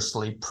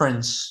generously,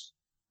 Prince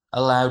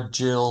allowed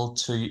Jill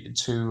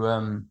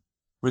to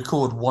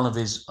record one of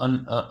his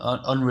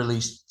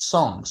unreleased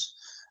songs,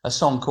 a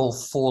song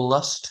called For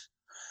Lust,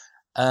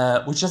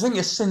 which I think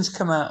has since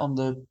come out on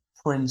the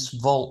Prince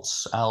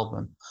Vaults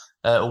album,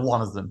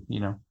 one of them,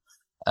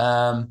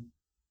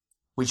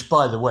 which,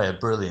 by the way, are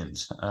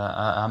brilliant.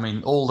 I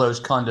mean, all those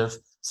kind of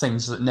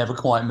things that never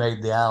quite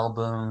made the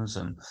albums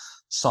and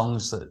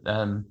songs that.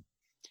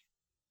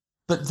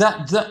 But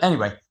that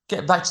anyway,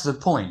 get back to the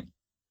point.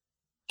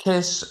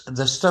 Kiss,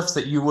 the stuff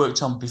that you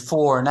worked on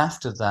before and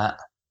after that,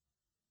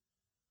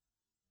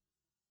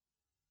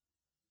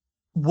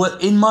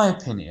 what, in my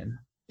opinion,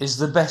 is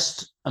the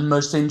best and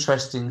most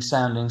interesting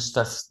sounding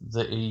stuff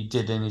that he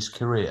did in his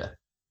career.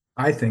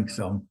 I think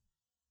so.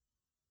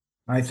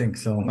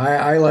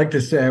 I like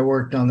to say I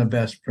worked on the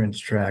best Prince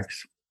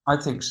tracks. I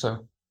think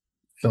so.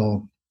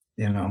 So,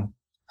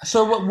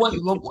 So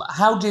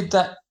how did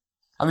that,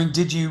 I mean,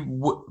 did you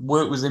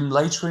work with him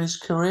later in his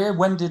career?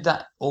 When did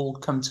that all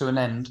come to an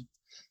end?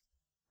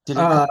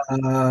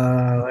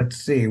 Let's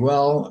see.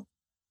 Well,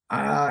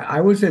 I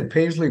was at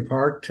Paisley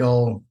Park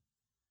till,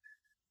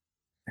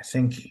 I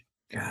think,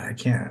 God,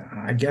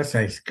 I guess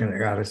I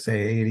gotta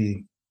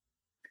say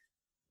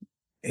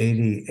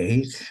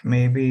 88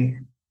 maybe.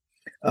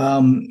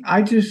 I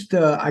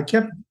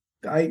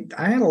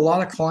had a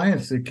lot of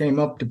clients that came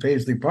up to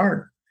Paisley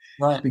Park,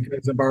 right,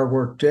 because of our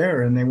work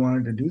there, and they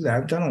wanted to do that.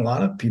 I've done a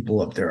lot of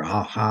people up there,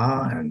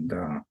 Ha and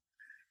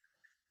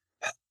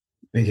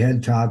Big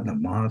Head Todd and the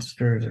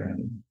Monsters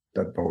and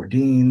the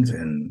Bodines,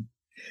 and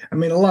I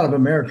mean a lot of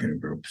American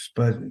groups,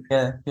 but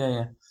yeah.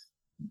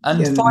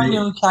 And Fine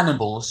Young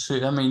Cannibals.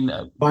 I mean,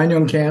 Fine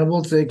Young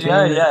Cannibals. They came.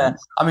 Yeah.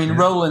 I mean,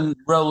 yeah.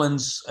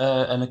 Roland's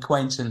an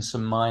acquaintance of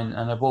mine,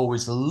 and I've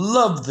always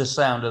loved the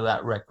sound of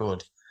that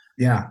record.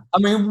 Yeah. I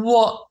mean,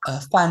 what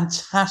a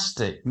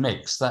fantastic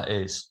mix that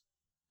is.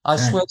 I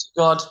swear to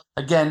God,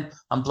 again,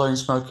 I'm blowing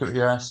smoke up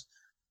your ass,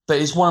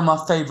 but it's one of my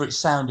favorite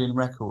sounding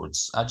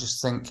records. I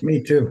just think.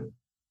 Me too.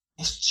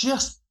 It's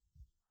just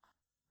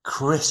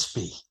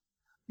crispy.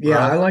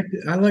 Yeah, right?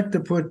 I like to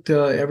put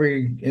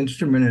every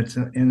instrument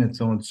in its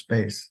own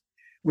space,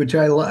 which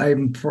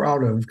I'm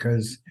proud of,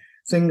 because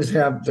things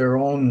have their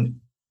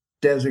own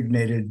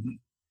designated.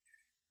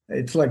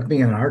 It's like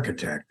being an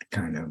architect,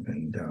 kind of,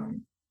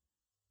 and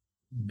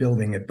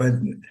building it. But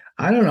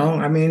I don't know.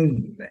 I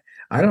mean,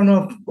 I don't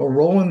know if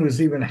Roland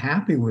was even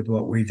happy with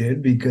what we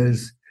did,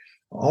 because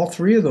all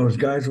 3 of those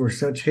guys were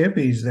such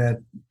hippies that.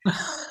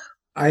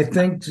 I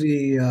think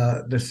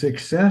the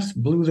success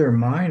blew their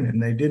mind, and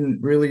they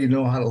didn't really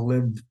know how to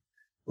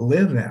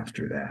live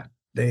after that.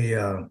 They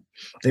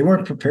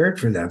weren't prepared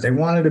for that. They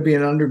wanted to be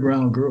an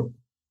underground group,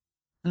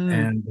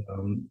 and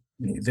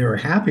they were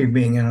happy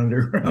being an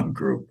underground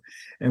group.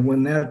 And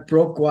when that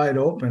broke wide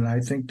open, I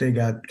think they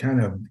got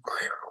kind of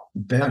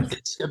bent.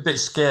 A bit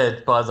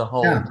scared by the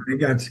whole. Yeah, they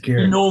got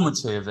scared.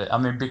 Enormity of it. I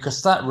mean,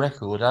 because that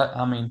record,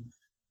 I mean,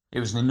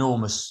 it was an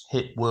enormous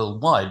hit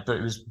worldwide, but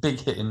it was a big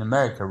hit in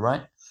America,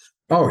 right?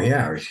 Oh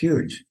yeah, it was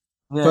huge.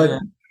 Yeah,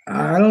 but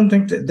I don't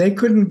think that they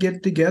couldn't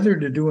get together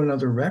to do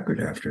another record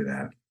after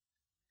that.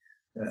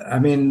 I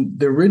mean,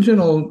 the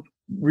original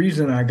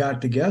reason I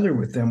got together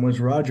with them was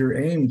Roger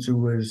Ames, who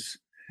was.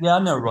 Yeah, I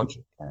know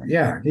Roger.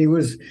 Yeah,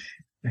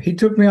 he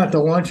took me out to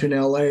lunch in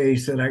LA. He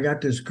said, I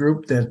got this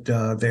group that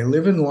they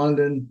live in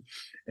London,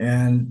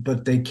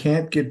 but they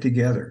can't get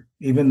together.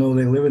 Even though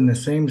they live in the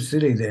same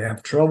city, they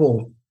have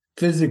trouble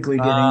physically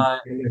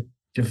getting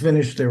to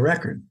finish their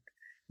record.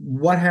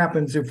 What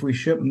happens if we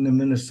ship them to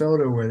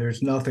Minnesota, where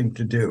there's nothing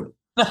to do?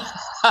 That's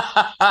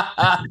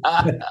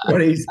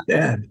what he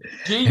said.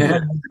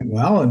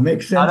 Well, it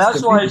makes sense. And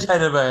that's why he's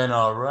head of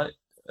A&R, right?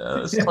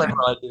 That's a clever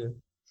idea.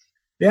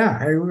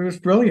 Yeah, it was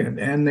brilliant.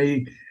 And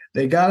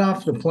they got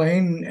off the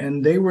plane,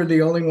 and they were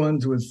the only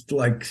ones with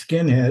like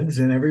skinheads,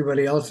 and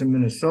everybody else in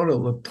Minnesota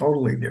looked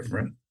totally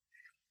different.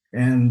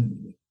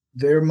 And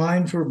their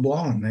minds were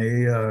blown.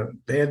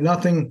 They had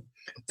nothing.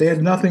 They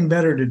had nothing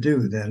better to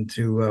do than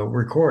to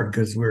record,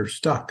 because we're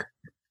stuck.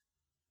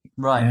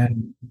 Right.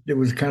 And it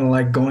was kind of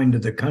like going to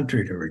the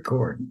country to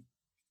record.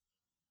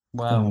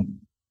 Wow.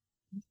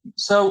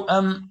 So,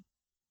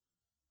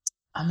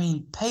 I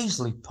mean,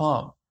 Paisley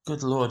Park,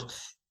 good Lord.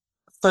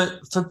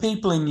 For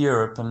people in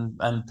Europe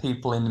and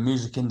people in the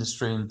music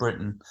industry in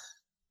Britain,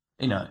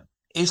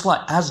 it's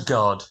like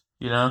Asgard,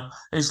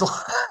 It's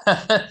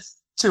like,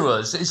 to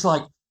us, it's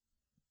like,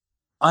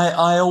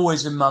 I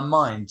always in my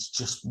mind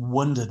just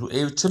wondered.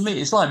 To me,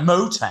 it's like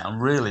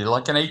Motown, really,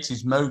 like an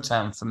 80s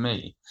Motown for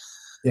me.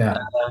 Yeah.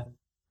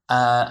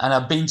 And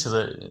I've been to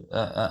the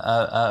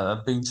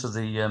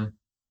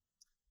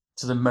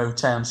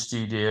Motown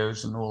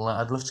studios and all that.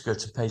 I'd love to go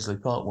to Paisley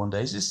Park one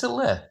day. Is it still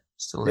there?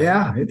 Still there?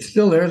 Yeah, it's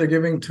still there. They're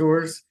giving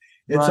tours.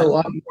 It's right. a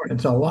lot more.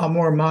 It's a lot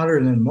more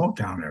modern than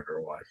Motown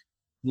ever was.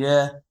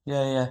 Yeah.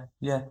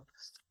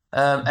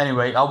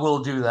 Anyway, I will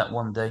do that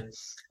one day.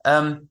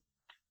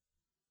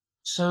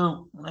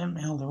 So let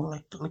me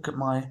look at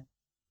my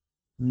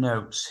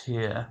notes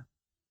here.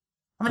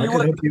 I mean, I you could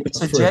work help you with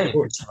out Etta for a tour.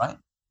 James, right?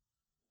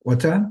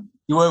 What's that?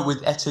 You work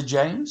with Etta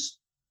James?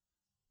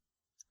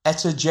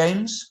 Etta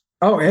James?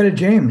 Oh, Etta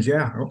James.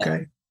 Yeah.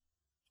 Okay.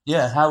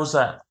 Yeah, how was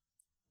that?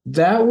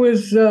 That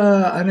was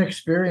an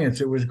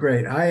experience. It was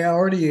great.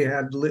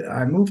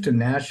 I moved to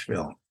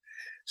Nashville.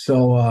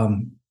 So,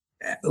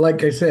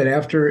 like I said,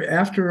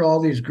 after all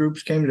these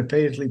groups came to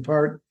Paisley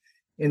Park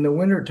in the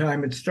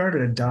wintertime, it started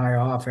to die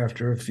off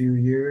after a few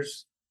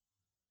years.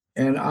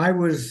 And I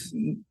was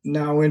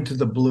now into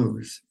the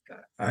blues.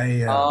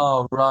 I, uh,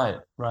 Oh, right,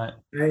 right.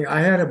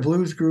 I had a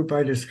blues group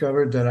I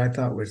discovered that I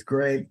thought was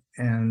great,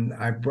 and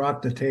I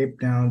brought the tape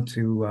down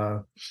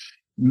to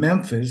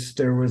Memphis.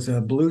 There was a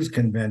blues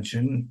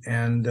convention,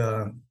 and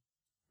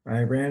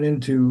I ran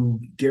into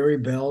Gary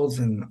Bells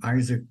and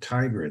Isaac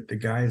Tigert, the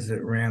guys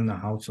that ran the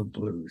House of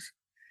Blues.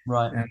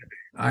 Right. And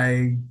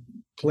I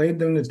played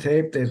them the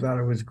tape. They thought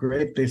it was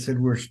great. They said,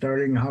 "We're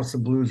starting House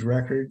of Blues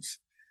Records.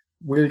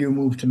 Will you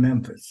move to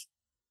Memphis?"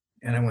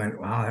 And I went,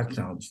 "Wow, that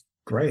sounds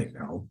great.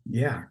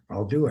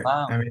 I'll do it."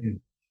 Wow. I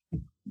mean,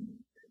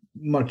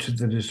 much to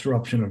the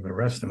disruption of the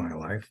rest of my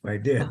life, I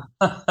did.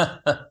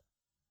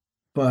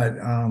 But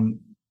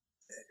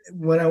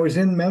when I was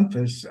in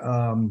Memphis,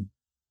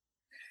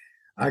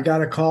 I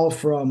got a call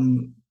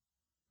from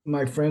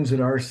my friends at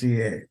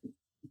RCA,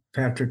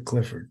 Patrick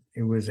Clifford.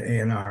 He was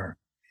A&R.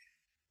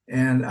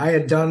 And I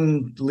had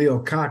done Leo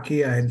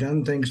Kaki. I had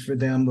done things for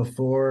them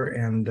before,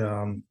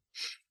 and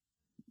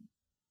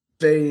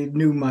they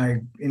knew my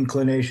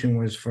inclination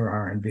was for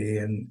R&B.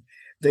 And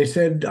they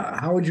said,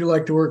 "How would you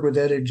like to work with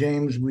Etta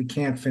James? We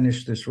can't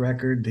finish this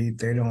record.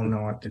 They don't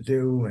know what to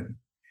do, and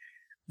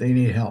they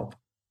need help."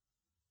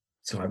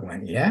 So I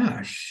went,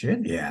 "Yeah,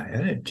 shit, yeah,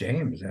 Etta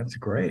James, that's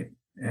great."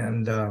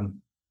 And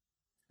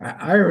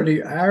I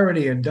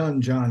already had done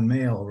John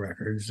Mayall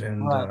records,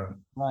 and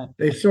right.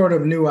 they sort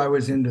of knew I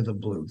was into the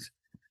blues.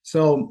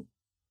 So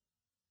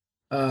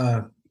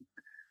I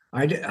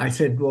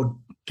said,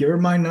 "Well, give her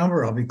my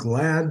number. I'll be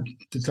glad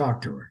to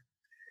talk to her."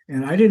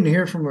 And I didn't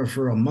hear from her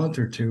for a month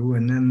or two,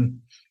 and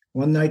then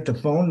one night the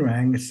phone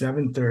rang at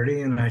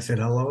 7:30, and I said,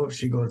 "Hello."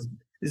 She goes,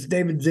 "This is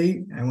David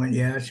Z." I went,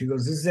 "Yeah." She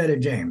goes, "This is Etta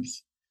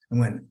James." I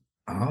went,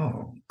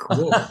 "Oh,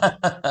 cool."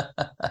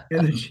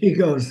 And then she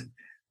goes,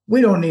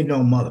 "We don't need no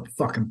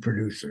motherfucking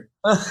producer."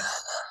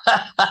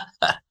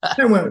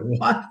 I went,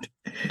 "What?"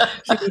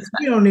 She goes,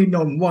 "We don't need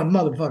no one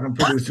motherfucking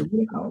producer.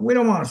 We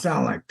don't want to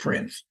sound like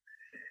Prince."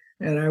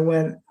 And I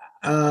went,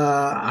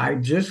 "I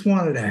just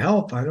wanted to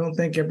help. I don't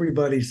think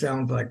everybody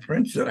sounds like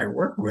Prince that I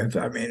work with.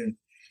 I mean, it's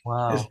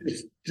Wow.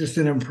 just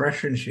an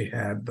impression she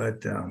had,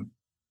 but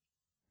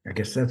I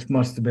guess that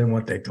must have been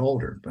what they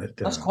told her. But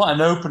That's quite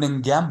an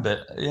opening gambit.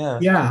 Yeah.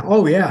 yeah,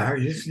 oh yeah,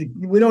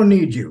 we don't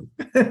need you."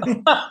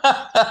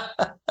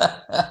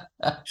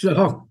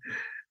 So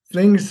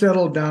things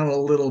settled down a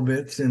little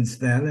bit since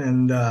then,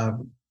 and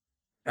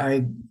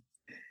I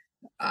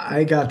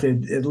I got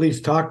to at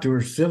least talk to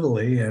her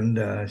civilly,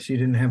 and she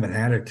didn't have an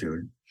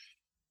attitude.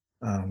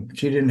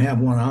 She didn't have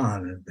one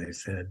on, as they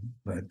said.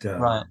 But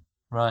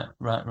Right.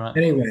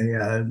 anyway,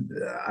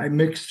 I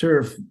mixed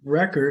her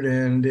record,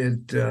 and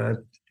it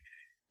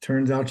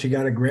turns out she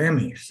got a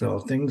Grammy, so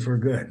things were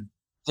good.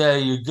 There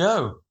you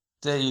go.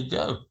 There you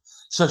go.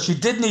 So she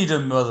did need a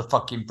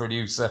motherfucking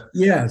producer.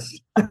 Yes,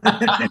 but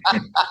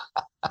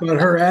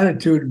her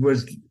attitude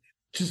was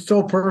just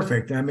so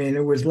perfect. I mean,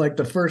 it was like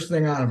the first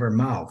thing out of her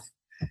mouth.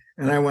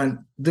 And I went,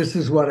 "This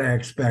is what I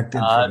expected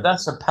from."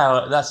 That's a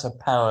power. That's a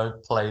power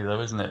play, though,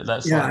 isn't it?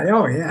 Yeah,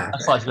 oh yeah.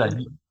 That's like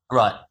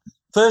right.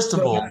 First of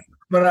But, all,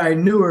 but I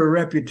knew her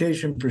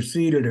reputation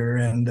preceded her,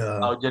 and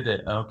oh, did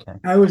it? Okay.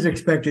 I was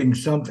expecting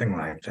something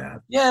like that.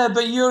 Yeah,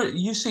 but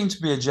you seem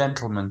to be a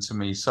gentleman to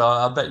me, so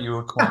I bet you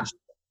were quite.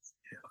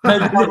 I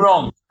Maybe I'm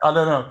wrong. I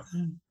don't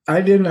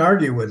know. didn't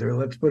argue with her.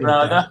 Let's put it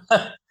that.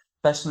 No.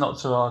 Best not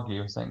to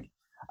argue, I think.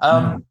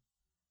 No,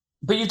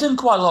 But you've done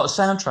quite a lot of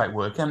soundtrack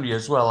work, haven't you,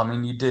 as well? I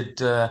mean, you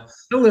did. a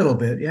little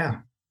bit,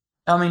 yeah.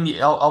 I mean,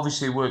 you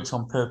obviously worked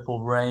on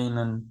Purple Rain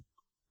and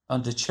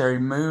Under Cherry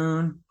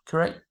Moon,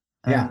 correct?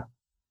 Yeah.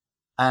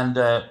 And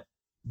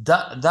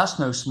that's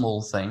no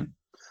small thing.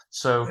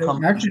 So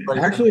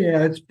Actually,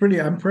 yeah, it's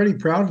pretty. I'm pretty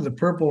proud of the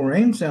Purple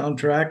Rain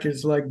soundtrack.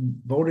 It's like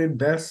voted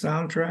best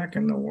soundtrack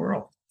in the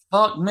world.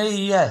 fuck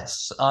me,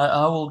 yes,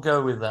 I will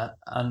go with that.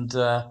 And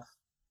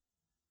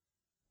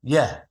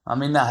yeah, I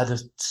mean that had a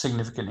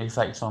significant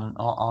effect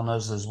on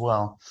us as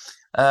well.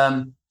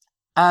 And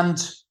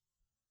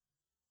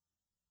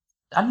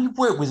you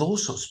work with all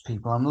sorts of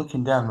people. I'm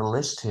looking down the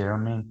list here. I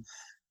mean,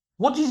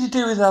 what did you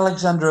do with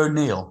Alexander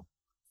O'Neill?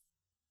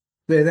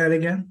 Say that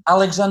again.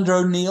 Alexander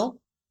O'Neill?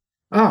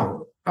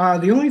 Oh,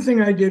 the only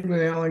thing I did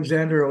with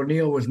Alexander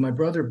O'Neill was my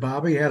brother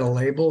Bobby had a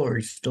label, or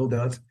he still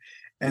does,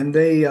 and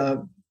they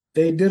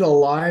did a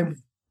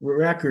live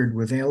record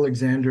with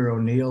Alexander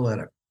O'Neill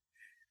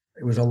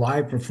it was a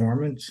live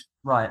performance.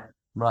 Right.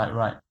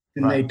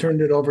 And they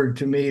turned it over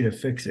to me to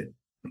fix it.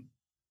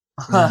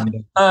 And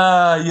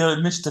You're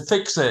Mr.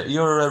 Fix It.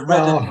 You're a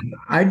red.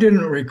 I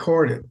didn't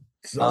record it,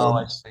 Oh, so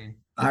I see.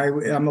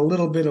 I'm a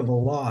little bit of a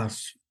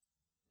loss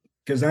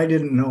because I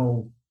didn't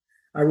know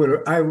I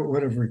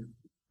would have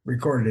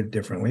recorded it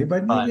differently.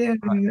 But Right, yeah,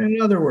 right.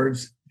 in other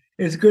words,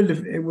 it's good.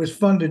 It was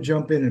fun to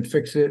jump in and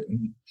fix it.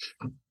 And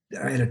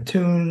I had a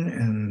tune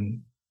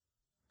and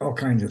all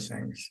kinds of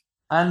things.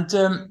 And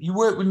you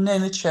worked with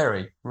Nana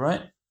Cherry,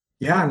 right?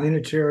 Yeah,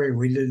 Nina Cherry.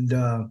 We did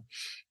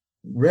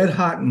Red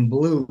Hot and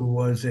Blue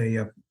was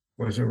a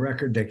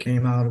record that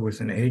came out. It was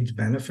an AIDS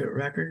benefit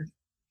record.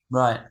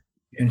 Right.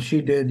 And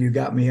she did You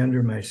Got Me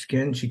Under My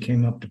Skin. She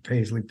came up to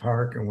Paisley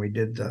Park and we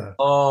did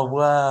Oh,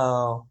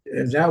 wow.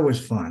 that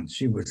was fun.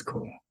 She was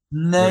cool.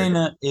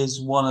 Nana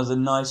is one of the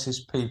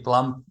nicest people.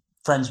 I'm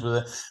friends with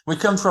her. We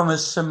come from a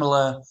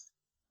similar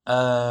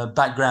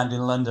background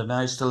in London.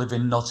 I used to live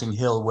in Notting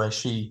Hill, where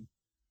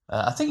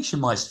I think she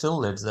might still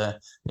live there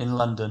in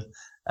London.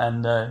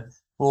 And we're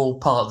all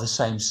part of the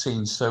same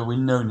scene, so we've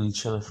known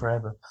each other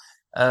forever.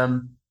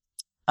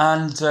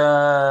 And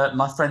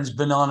my friends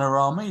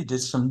Bananarama, you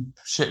did some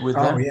shit with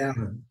them. Oh yeah,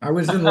 I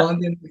was in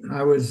London.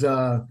 I was.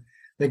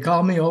 They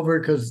called me over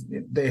because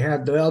they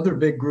had the other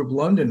big group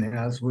London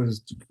has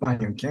was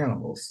Finding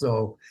Cannibals.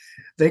 So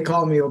they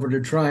called me over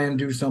to try and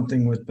do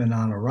something with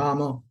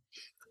Bananarama.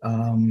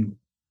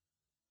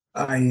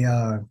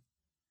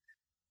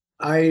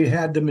 I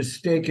had the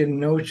mistaken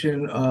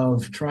notion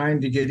of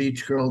trying to get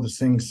each girl to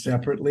sing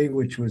separately,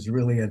 which was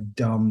really a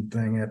dumb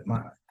thing.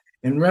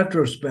 In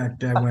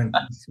retrospect, I went,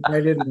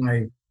 why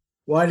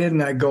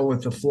didn't I go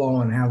with the flow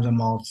and have them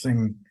all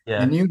sing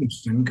in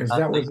unison? Because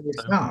that was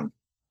the sound.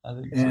 I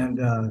think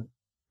And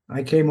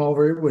I came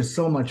over. It was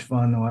so much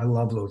fun. Oh, I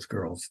love those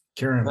girls.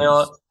 Karen.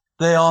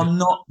 They are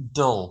not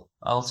dull.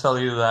 I'll tell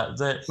you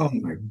that. Oh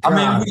my God.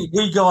 I mean,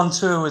 we go on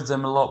tour with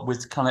them a lot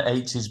with kind of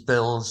 80s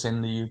bills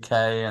in the UK,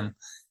 and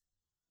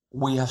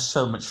we have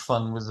so much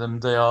fun with them.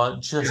 They are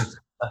just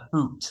a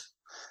hoot.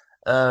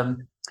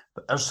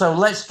 So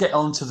let's get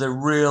on to the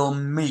real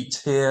meat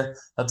here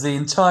of the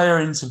entire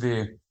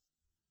interview.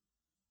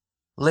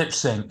 Lip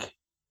sync.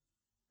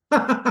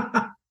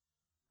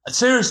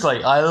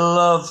 Seriously, I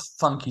love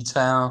Funky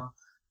Town.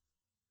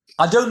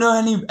 I don't know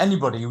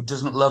anybody who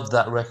doesn't love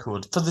that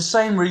record for the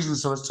same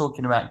reasons I was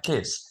talking about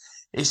Kiss.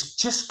 It's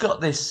just got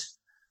this.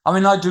 I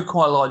mean, I do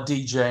quite a lot of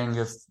DJing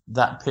of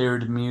that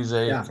period of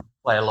music. Yeah.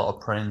 Play a lot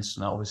of Prince,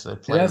 and obviously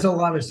it has a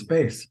lot of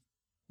space.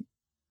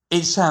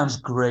 It sounds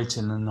great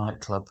in the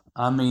nightclub.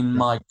 I mean,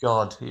 my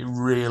God, it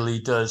really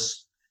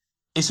does.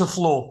 It's a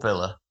floor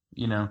filler,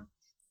 you know.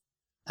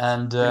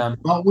 And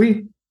well,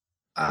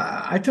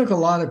 I took a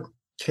lot of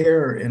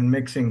care in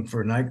mixing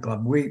for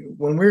nightclub.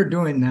 When we were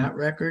doing that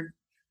record,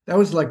 that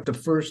was like the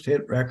first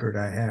hit record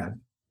I had.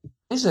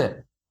 Is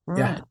it? Right.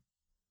 Yeah.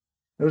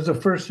 It was the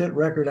first hit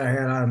record I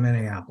had out of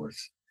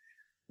Minneapolis.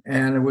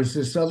 And it was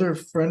this other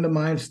friend of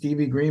mine,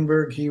 Stevie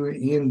Greenberg. He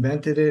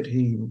invented it.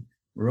 He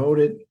wrote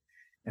it.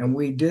 And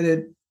we did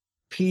it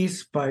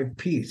piece by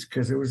piece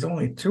because there was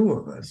only two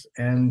of us.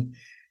 And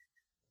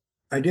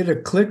I did a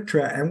click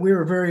track. And we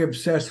were very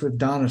obsessed with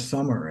Donna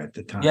Summer at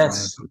the time.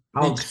 Yes,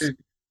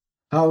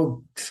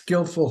 how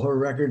skillful her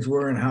records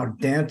were and how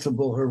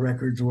danceable her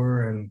records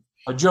were. And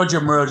Giorgio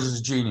Moroder is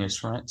a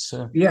genius, right?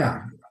 So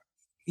yeah.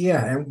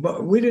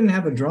 But we didn't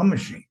have a drum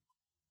machine.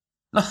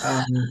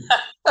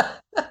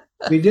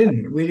 We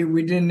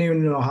didn't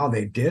even know how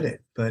they did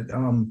it. But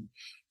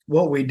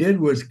what we did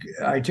was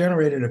I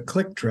generated a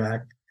click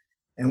track,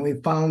 and we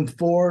found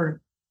four.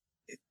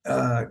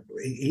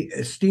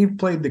 Steve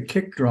played the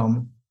kick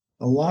drum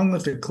along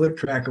with the click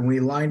track, and we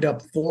lined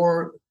up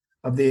four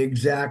of the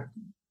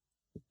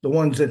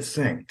ones that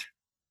synced.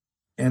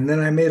 And then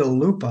I made a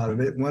loop out of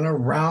it, went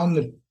around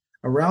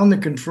the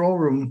control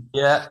room.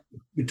 Yeah.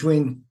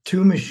 Between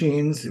two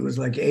machines. It was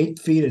like 8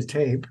 feet of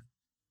tape.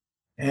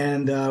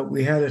 And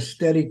we had a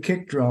steady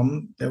kick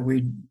drum that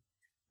we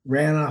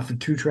ran off a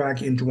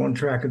 2-track into 1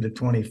 track of the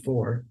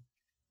 24.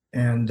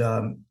 And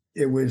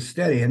it was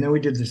steady. And then we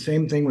did the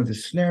same thing with the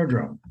snare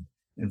drum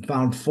and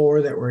found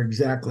 4 that were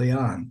exactly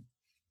on.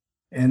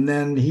 And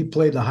then he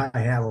played the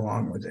hi-hat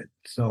along with it.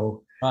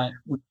 So right.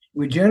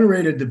 We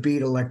generated the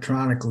beat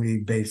electronically,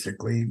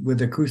 basically,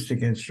 with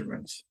acoustic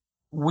instruments.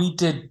 We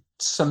did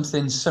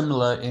something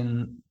similar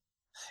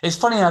it's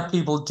funny how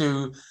people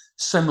do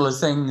similar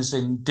things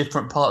in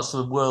different parts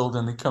of the world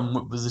and they come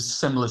up with a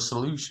similar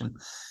solution.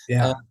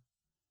 Yeah.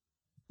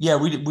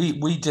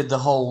 We did the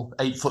whole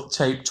 8-foot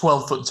tape,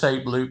 12-foot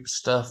tape loop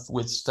stuff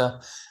with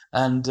stuff.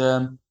 And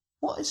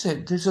what is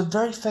it? There's a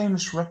very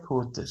famous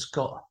record that's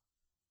got.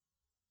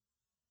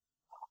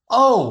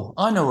 Oh,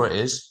 I know what it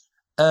is.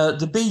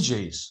 The Bee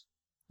Gees,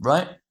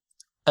 right?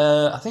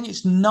 I think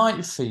it's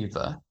Night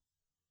Fever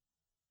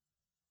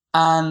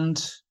and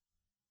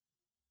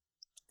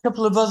a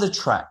couple of other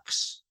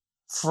tracks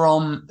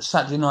from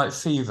Saturday Night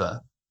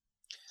Fever.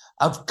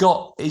 I've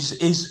got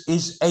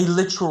is a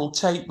literal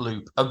tape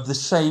loop of the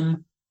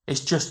same.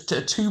 It's just a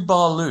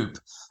 2-bar loop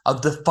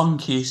of the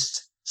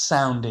funkiest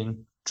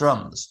sounding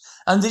drums,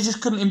 and they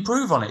just couldn't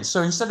improve on it.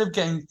 So instead of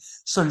getting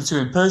somebody to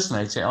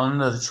impersonate it on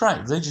another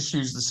track, they just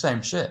used the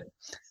same shit.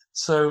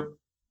 So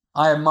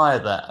I admire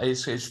that.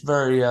 It's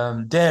very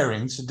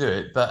daring to do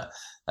it, but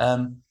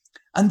and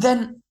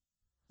then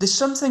there's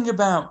something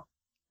about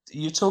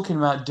you're talking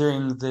about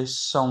doing this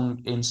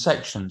song in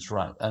sections,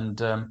 right? And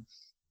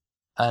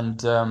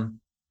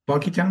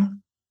Funky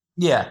Town?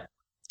 yeah,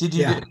 did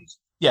you? Yeah.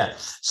 Yeah.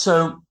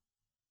 So,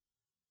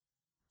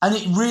 and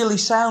it really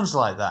sounds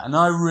like that, and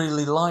I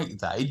really like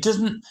that. It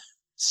doesn't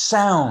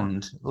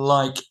sound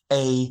like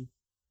a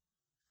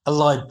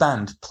live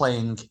band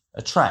playing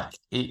a track.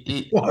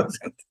 It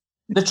Wasn't.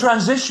 the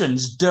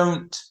transitions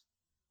don't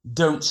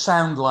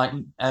sound like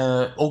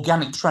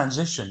organic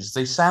transitions.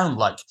 They sound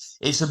like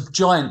it's a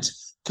giant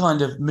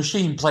kind of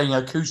machine playing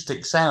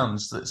acoustic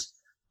sounds that's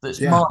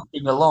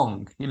marching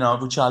along,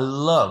 which I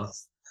love.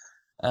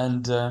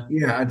 And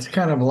yeah, it's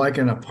kind of like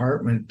an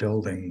apartment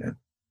building that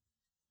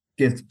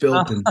gets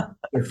built in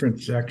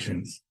different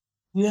sections.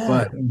 Yeah,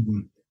 but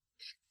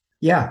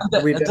yeah,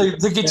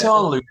 the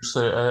guitar loops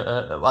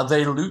are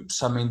they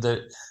loops? I mean,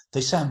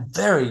 they sound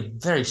very,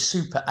 very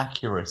super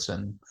accurate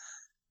and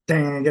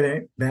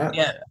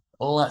that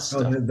all that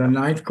stuff. The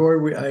ninth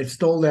chord. I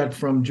stole that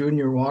from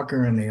Junior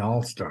Walker and the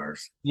All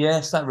Stars.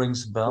 Yes, that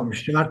rings a bell. From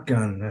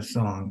Shotgun, that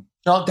song.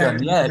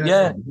 Shotgun,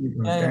 yeah.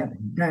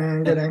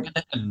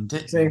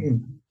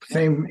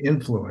 Same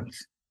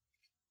influence.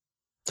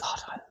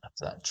 God, I love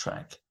that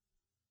track.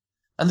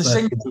 And the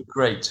singers were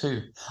great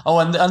too. Oh,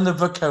 and the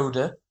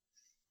vocoder,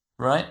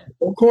 right?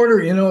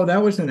 Vocoder,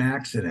 that was an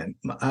accident.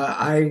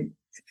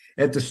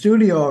 At the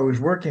studio I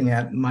was working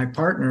at, my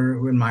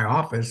partner in my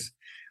office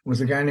was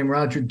a guy named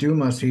Roger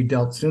Dumas. He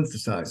dealt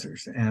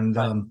synthesizers, and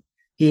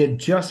he had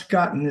just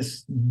gotten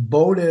this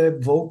Bode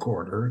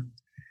vocoder,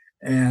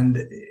 and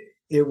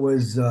it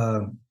was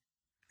we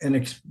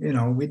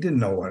didn't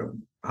know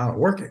how to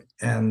work it,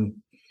 and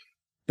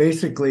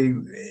basically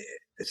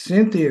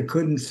Cynthia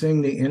couldn't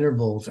sing the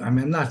intervals. I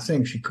mean, I'm not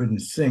saying she couldn't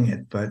sing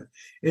it, but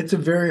it's a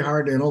very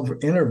hard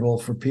interval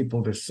for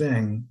people to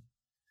sing.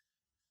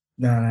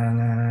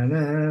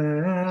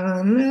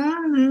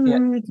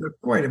 It's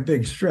quite a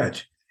big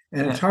stretch,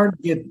 and it's hard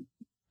to get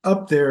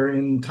up there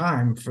in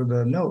time for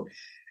the note.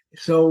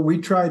 So we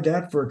tried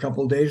that for a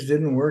couple of days,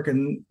 didn't work,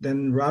 and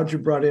then Roger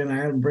brought in, I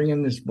had him bring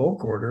in this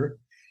vocoder,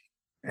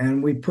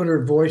 and we put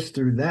her voice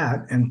through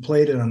that and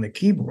played it on the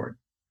keyboard,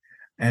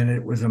 and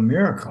it was a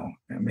miracle.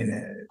 I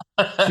mean,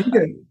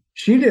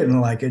 she didn't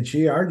like it.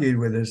 She argued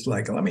with us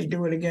like, let me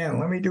do it again.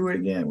 We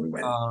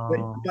went,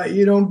 but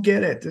you don't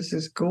get it. This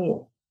is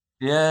cool.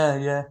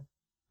 Yeah.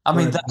 I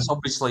mean, that's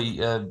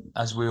obviously,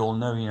 as we all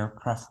know,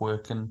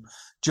 Kraftwerk and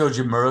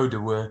Giorgio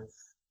Moroder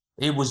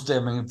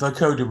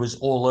vocoder was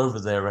all over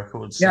their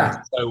records.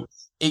 Yeah. So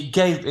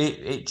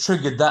it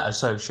triggered that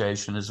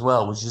association as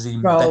well, which is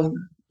even better.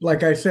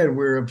 Like I said,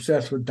 we're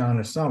obsessed with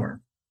Donna Summer.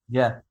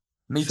 Yeah,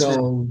 me too.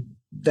 So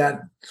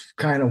that's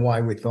kind of why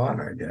we thought,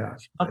 I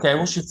guess. Okay,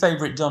 what's your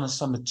favorite Donna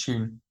Summer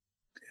tune?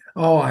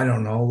 Oh, I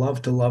don't know.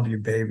 Love to Love You,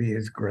 Baby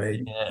is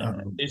great.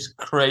 Yeah, it's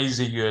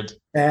crazy good.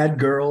 Bad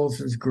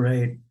Girls is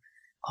great.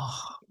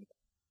 Oh,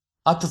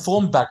 I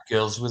perform Bad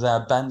Girls with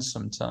our band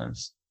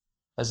sometimes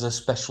as a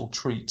special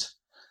treat.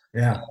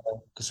 Yeah.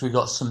 Because we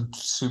got some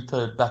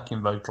superb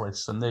backing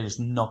vocalists and they just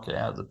knock it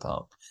out of the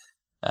park.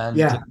 And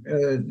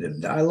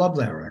I love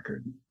that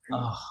record.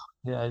 Oh,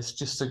 yeah, it's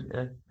just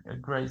a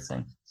great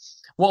thing.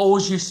 What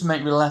always used to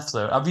make me laugh,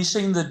 though, have you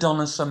seen the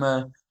Donna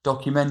Summer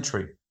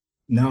documentary?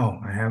 No,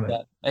 I haven't.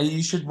 Yeah,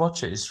 you should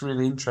watch it. It's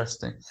really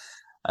interesting.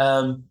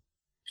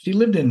 She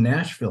lived in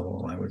Nashville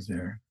while I was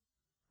there.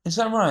 Is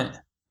that right?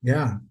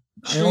 Yeah.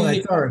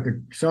 I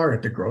saw her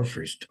at the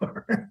grocery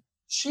store.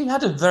 She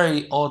had a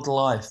very odd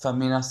life. I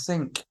mean, I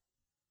think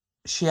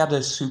she had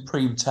a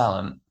supreme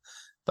talent,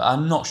 but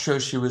I'm not sure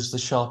she was the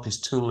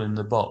sharpest tool in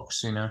the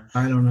box, I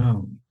don't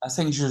know. I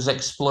think she was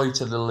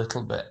exploited a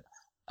little bit.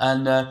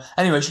 And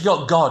anyway, she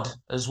got God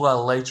as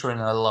well later in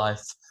her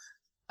life.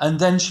 And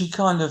then she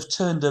kind of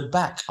turned her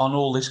back on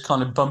all this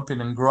kind of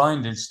bumping and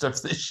grinding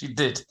stuff that she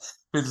did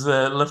with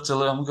Love to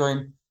Love. I'm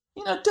going,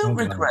 don't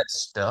regret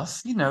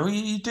stuff. You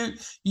do.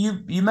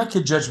 You make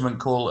a judgment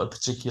call at a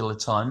particular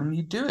time, and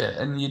you do it,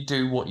 and you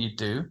do what you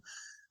do.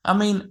 I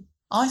mean,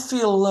 I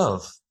Feel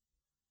Love,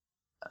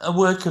 a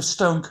work of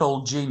stone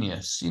cold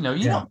genius. You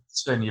don't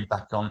turn your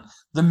back on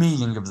the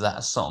meaning of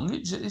that song.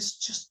 It's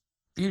just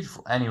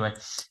beautiful. Anyway,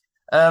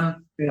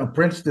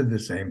 Prince did the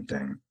same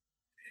thing.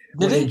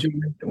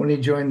 When he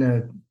joined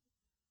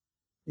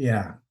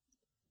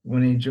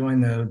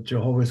the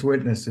Jehovah's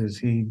Witnesses,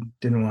 he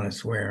didn't want to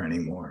swear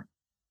anymore.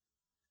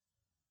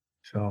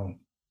 So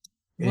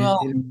he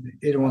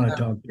didn't want to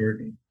talk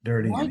dirty.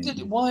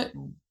 Why?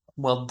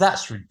 Well,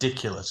 that's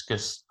ridiculous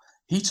because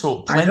he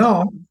taught plenty.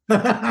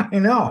 I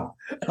know.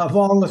 Of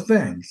all the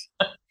things.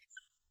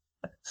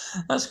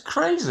 That's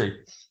crazy.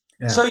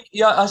 Yeah. So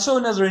I saw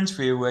another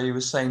interview where he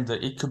was saying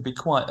that it could be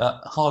quite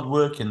hard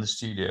work in the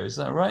studio. Is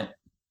that right?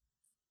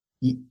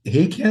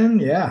 He can,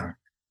 yeah.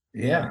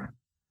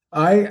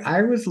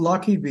 I was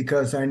lucky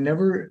because I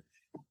never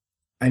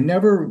I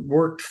never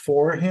worked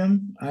for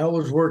him. I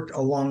always worked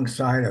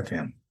alongside of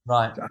him.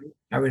 Right.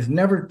 I was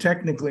never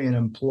technically an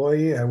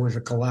employee. I was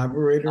a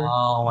collaborator.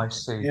 Oh, I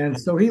see. And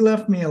so he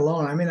left me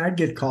alone. I mean, I'd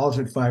get calls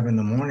at 5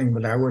 a.m,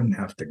 but I wouldn't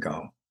have to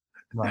go.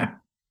 Right.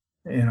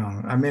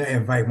 I mean,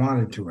 if I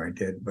wanted to, I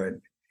did, but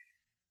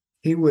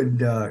he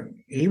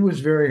was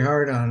very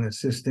hard on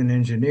assistant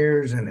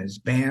engineers and his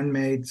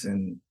bandmates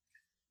and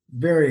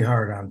very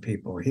hard on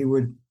people. He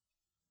would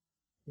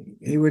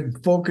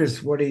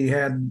focus what he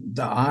had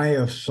the eye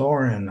of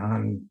Soren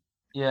on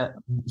Yeah.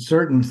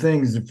 certain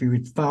things. If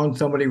he found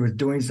somebody was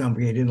doing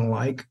something he didn't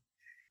like,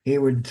 he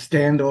would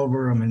stand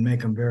over him and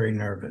make him very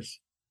nervous.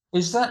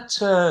 Is that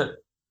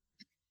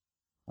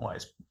well,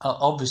 it's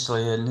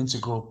obviously an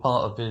integral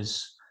part of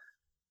his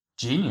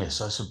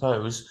genius, I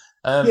suppose.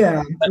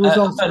 Yeah, it was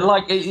also but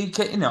like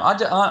you know,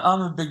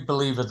 I'm a big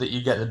believer that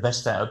you get the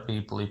best out of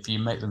people if you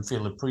make them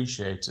feel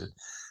appreciated.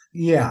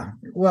 yeah.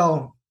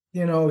 Well,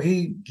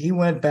 he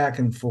went back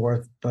and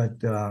forth,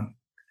 but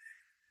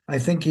I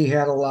think he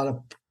had a lot of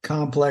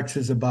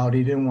complexes about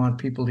he didn't want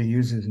people to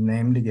use his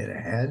name to get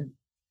ahead.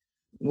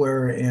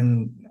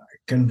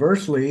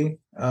 Conversely,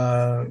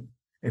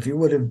 if he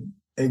would have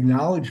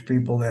acknowledged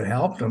people that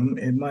helped him,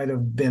 it might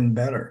have been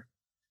better.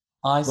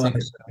 I But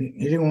think so.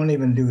 he didn't want to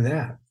even do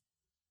that.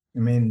 I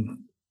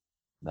mean,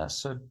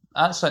 That's an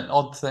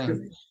odd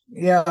thing.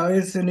 yeah,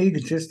 it's an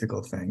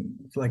egotistical thing.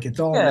 It's like it's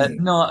all Yeah, me.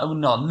 not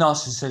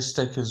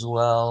narcissistic as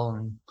well,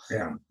 and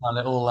Yeah.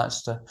 all that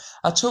stuff.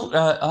 I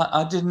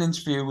did an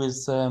interview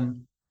with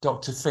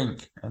Dr.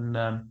 Fink, and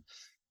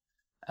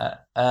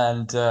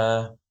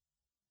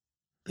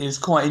it was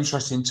quite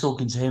interesting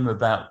talking to him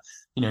about,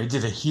 he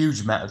did a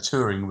huge amount of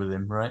touring with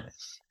him, right?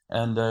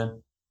 And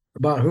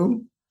About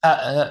who?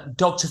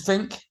 Dr.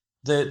 Fink,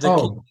 the Oh.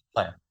 keyboard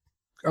player.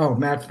 Oh,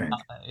 Matt Fink.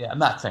 Yeah,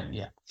 Matt Fink,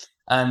 yeah.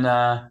 And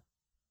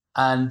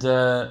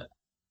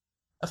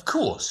of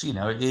course,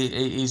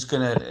 he's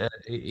gonna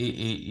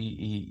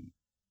he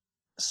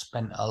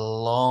spent a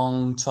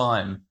long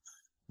time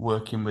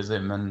working with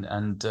him, and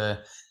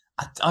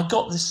I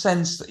got the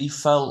sense that he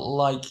felt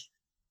like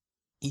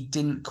he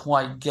didn't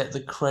quite get the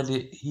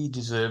credit he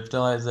deserved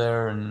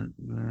either, and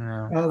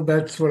Well,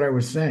 that's what I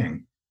was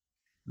saying.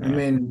 I yeah.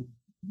 mean,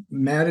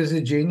 Matt is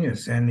a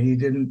genius, and he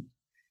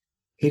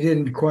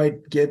didn't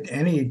quite get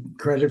any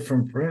credit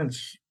from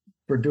Prince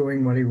for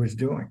doing what he was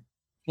doing.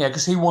 Yeah,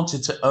 because he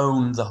wanted to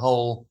own the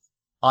whole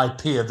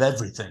IP of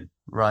everything,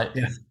 right?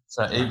 Yeah.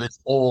 So it was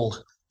all,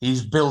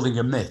 he's building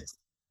a myth.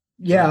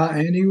 Yeah,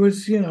 and he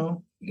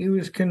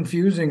was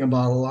confusing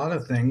about a lot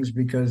of things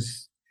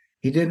because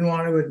he didn't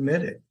want to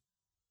admit it.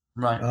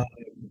 Right.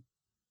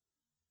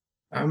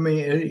 I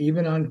mean,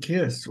 even on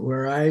Kiss,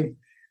 where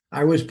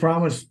I was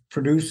promised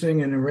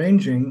producing and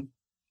arranging,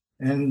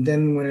 and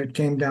then when it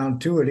came down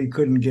to it, he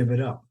couldn't give it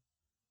up.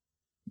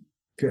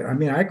 I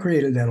mean, I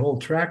created that whole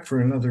track for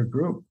another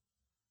group.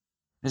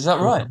 Is that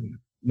right?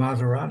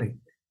 Maserati.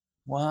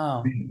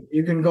 Wow.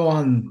 You can go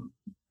on.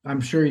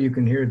 I'm sure you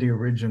can hear the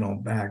original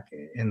back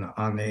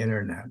on the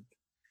internet,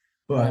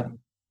 but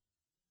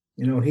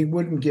Right. he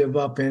wouldn't give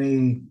up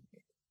any,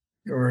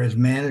 or his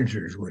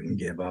managers wouldn't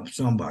give up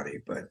somebody.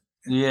 But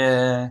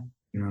Yeah,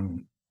 you know,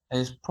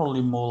 it's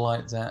probably more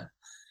like that.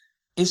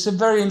 It's a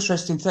very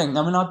interesting thing.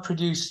 I mean, I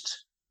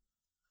produced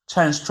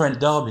Terence Trent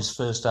D'Arby's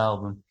first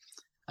album,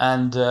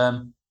 and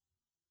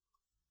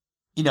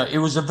it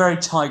was a very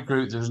tight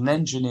group. There was an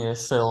engineer,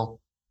 Phil,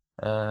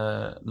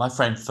 my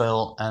friend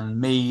Phil, and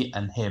me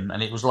and him,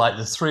 and it was like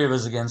the three of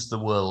us against the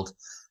world,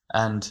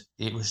 and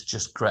it was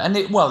just great. And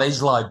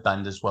his live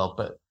band as well,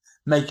 but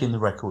making the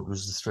record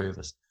was the three of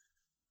us.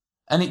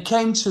 And it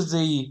came to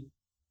the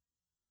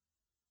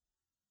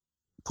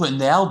putting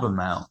the album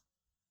out,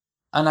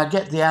 and I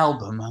get the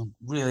album. I'm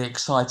really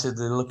excited.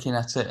 They're looking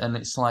at it, and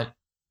it's like,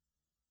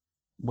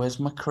 where's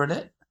my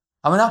credit?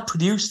 I mean, I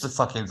produced the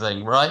fucking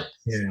thing, right?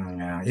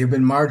 yeah, you've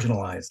been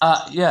marginalized.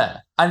 Yeah,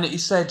 and it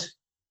said,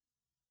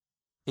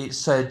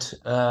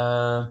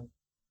 the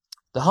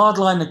hard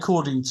line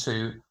according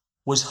to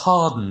was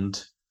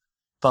hardened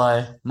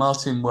by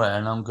Martin Ware,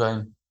 and I'm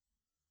going,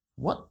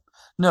 what?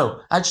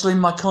 No, actually, in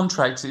my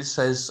contract it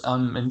says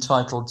I'm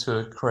entitled to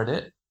a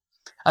credit.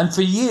 And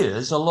for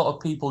years, a lot of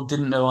people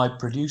didn't know I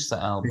produced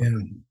that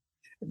album.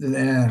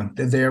 Yeah.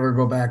 Did they ever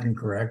go back and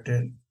correct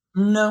it?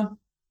 No.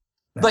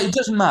 But it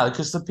doesn't matter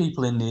because the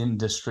people in the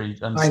industry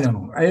understand. I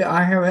know.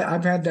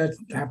 I've had that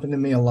happen to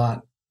me a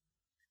lot,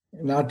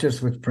 not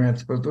just with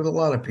Prince, but with a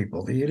lot of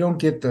people. You don't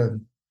get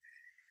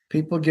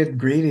people get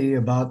greedy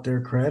about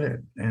their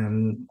credit,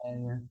 and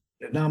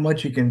not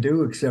much you can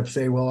do except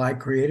say, well, I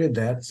created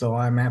that, so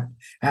I'm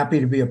happy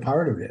to be a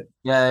part of it.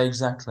 Yeah,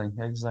 exactly.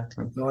 That's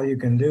all you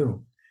can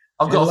do.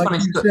 I've got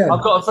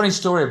a funny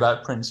story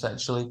about Prince,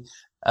 actually.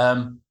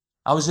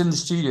 I was in the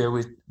studio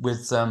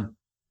with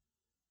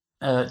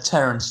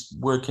Terence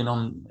working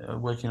on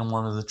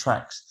one of the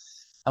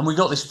tracks, and we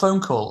got this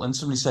phone call, and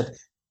somebody said,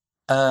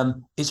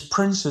 "It's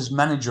Prince's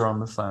manager on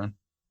the phone."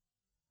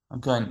 I'm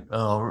going,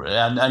 oh,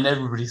 and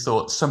everybody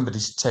thought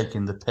somebody's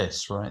taking the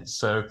piss, right?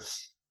 So,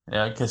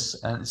 yeah, I guess,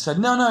 and said,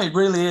 no, it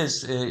really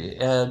is.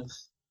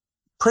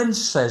 Prince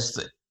says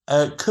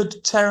that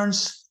could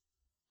Terence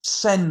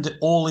send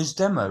all his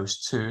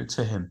demos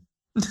to him?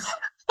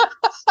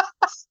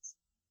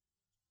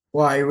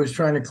 Why, he was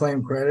trying to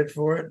claim credit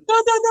for it?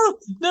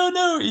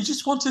 No. He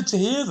just wanted to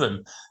hear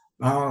them.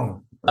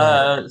 Oh,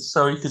 right.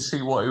 So he could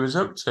see what he was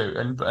up to.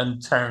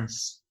 And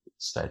Terence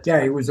said,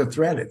 yeah, he was a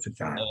threat at the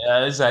time.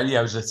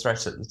 It was a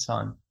threat at the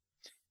time.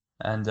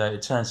 And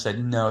Terence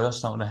said, no,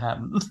 that's not going to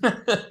happen.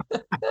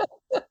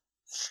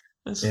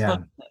 That's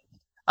fun.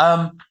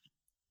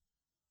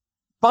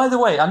 By the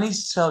way, I need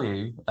to tell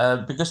you,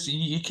 because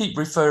you keep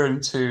referring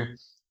to,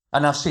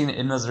 and I've seen it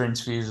in other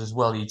interviews as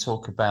well, you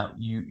talk about,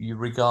 you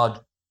regard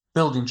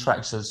building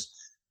tracks as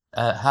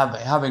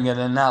having an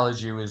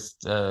analogy with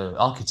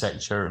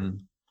architecture and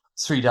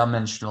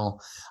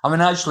three-dimensional. I mean,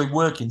 I actually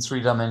work in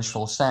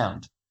three-dimensional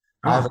sound.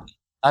 I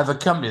have a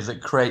company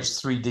that creates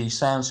 3D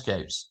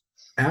soundscapes.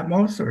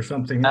 Atmos or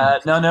something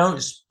else? No.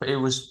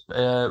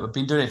 I've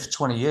been doing it for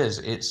 20 years.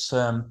 It's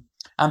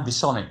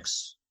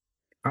ambisonics.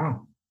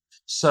 Oh.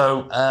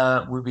 So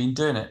we've been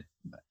doing it.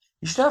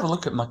 You should have a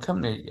look at my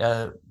company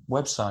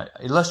website,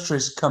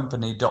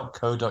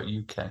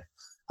 illustriouscompany.co.uk.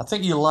 I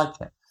think you'll like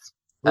it.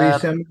 Will you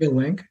send me a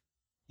link?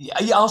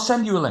 Yeah, I'll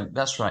send you a link.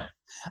 That's right.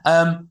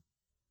 And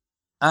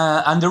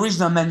the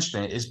reason I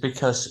mention it is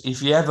because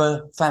if you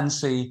ever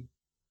fancy,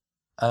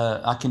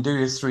 I can do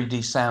a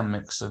 3D sound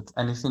mix of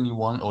anything you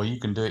want, or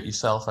you can do it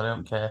yourself. I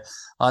don't care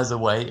either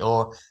way.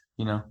 Or,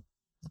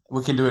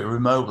 we can do it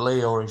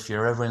remotely, or if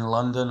you're ever in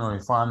London, or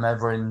if I'm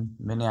ever in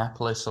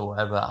Minneapolis or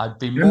whatever, I'd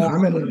be more.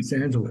 I'm in Los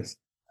Angeles.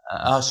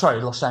 Sorry,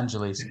 Los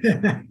Angeles.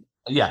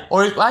 Yeah.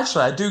 Or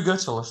actually, I do go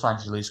to Los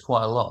Angeles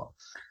quite a lot.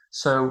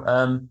 So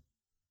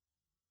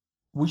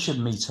we should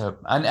meet up.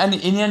 And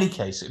in any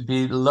case, it'd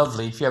be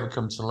lovely if you ever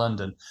come to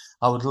London.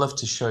 I would love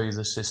to show you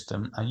the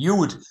system, and you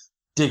would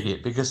dig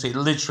it because it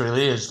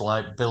literally is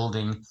like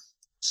building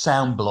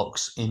sound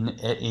blocks in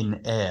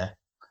air.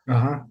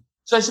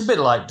 So it's a bit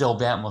like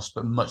Dolby Atmos,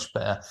 but much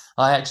better.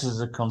 I acted as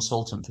a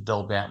consultant for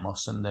Dolby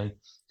Atmos, and they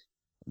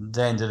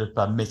ended up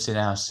admitting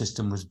our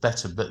system was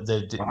better, but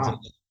they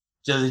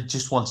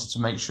just wanted to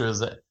make sure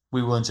that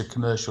we weren't a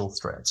commercial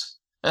threat.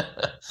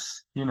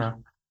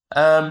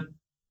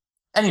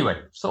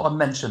 Anyway, so I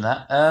mentioned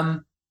that.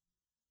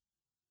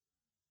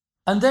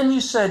 And then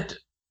you said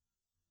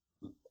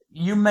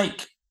you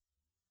make,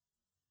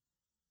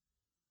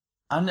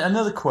 and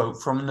another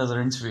quote from another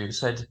interview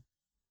said,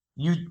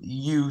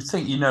 you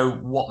think you know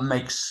what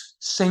makes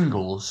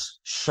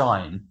singles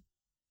shine.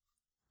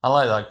 I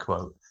like that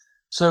quote.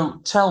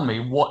 So tell me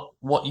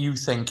what you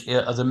think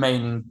are the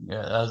main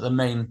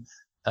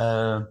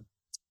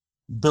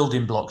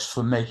building blocks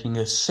for making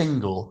a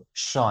single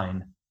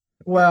shine.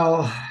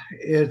 Well,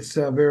 it's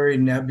a very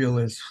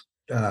nebulous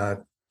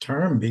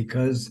term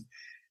because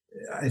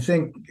I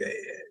think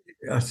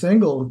a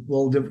single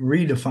will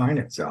redefine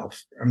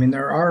itself. I mean,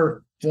 there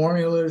are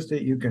formulas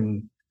that you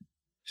can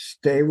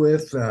stay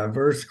with,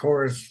 verse,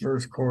 chorus,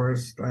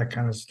 that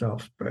kind of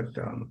stuff. But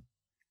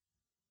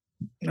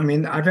I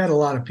mean, I've had a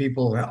lot of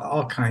people,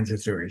 all kinds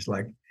of theories,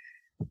 like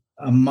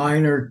a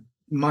minor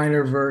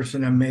verse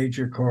and a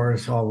major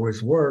chorus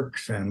always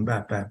works, and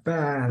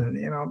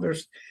and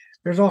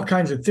there's all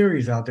kinds of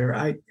theories out there.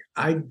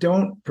 I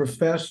don't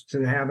profess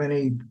to have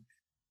any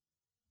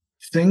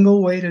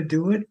single way to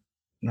do it,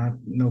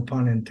 no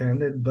pun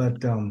intended,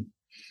 but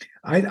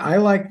I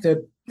like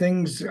that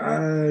things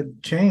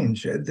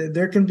change.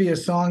 There can be a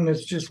song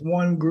that's just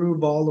one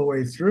groove all the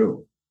way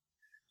through.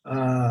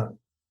 I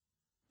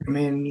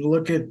mean,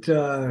 look at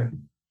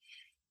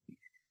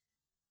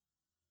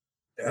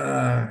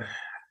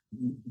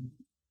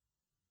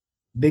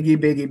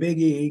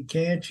Biggie,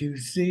 can't you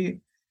see?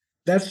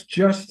 That's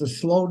just the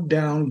slowed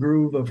down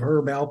groove of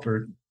Herb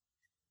Alpert,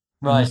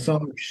 right? The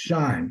song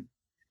Shine.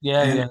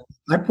 Yeah.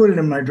 I put it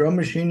in my drum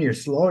machine. You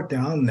slow it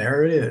down,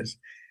 there it is.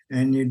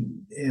 And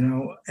you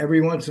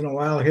every once in a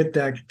while hit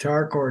that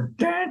guitar chord,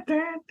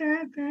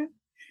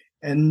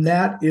 and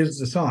that is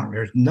the song.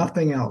 There's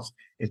nothing else.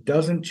 It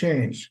doesn't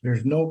change.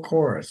 There's no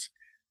chorus.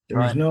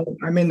 There's no.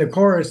 I mean, the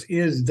chorus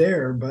is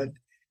there, but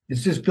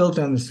it's just built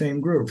on the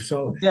same groove.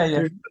 So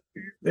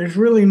there's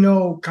really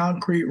no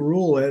concrete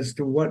rule as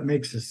to what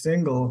makes a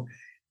single.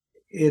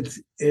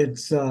 It's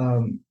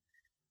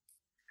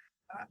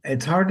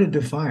hard to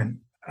define.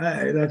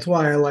 That's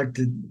why I like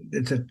to.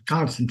 It's a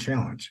constant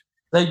challenge.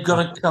 They've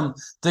got to come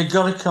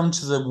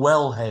to the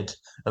wellhead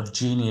of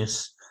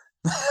genius.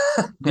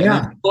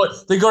 Yeah.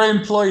 They got to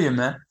employ him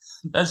there.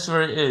 That's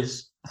where it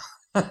is.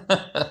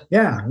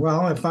 Yeah.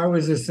 Well, if I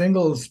was a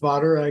single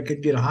spotter, I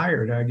could get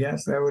hired. I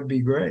guess that would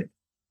be great.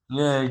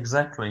 Yeah,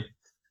 exactly.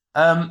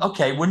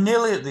 Okay, we're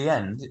nearly at the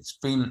end. It's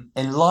been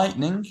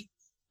enlightening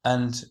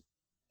and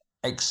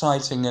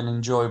exciting and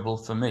enjoyable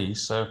for me.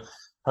 So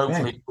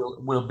hopefully it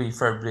will be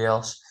for everybody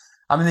else.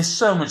 I mean, there's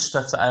so much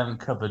stuff that I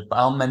haven't covered, but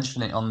I'll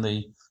mention it on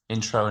the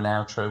intro and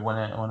outro when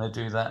I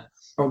do that.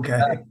 Okay.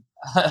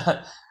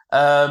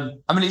 I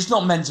mean, it's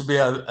not meant to be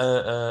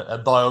a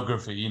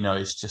biography,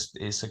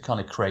 it's a kind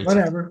of creative.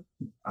 Whatever.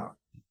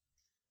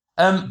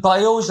 But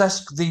I always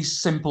ask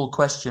these simple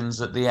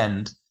questions at the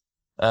end.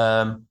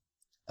 um,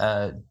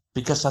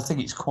 because I think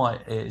it's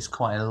quite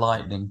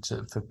enlightening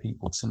for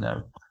people to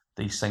know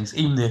these things,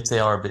 even if they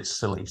are a bit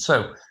silly.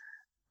 So,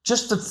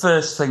 just the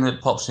first thing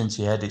that pops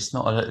into your head. It's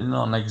not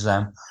an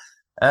exam.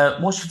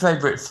 What's your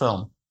favorite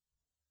film?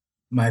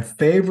 My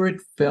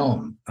favorite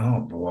film.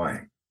 Oh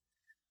boy.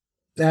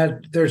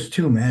 That there's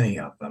too many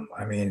of them.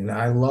 I mean,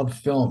 I love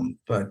film,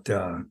 but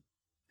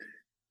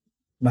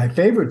my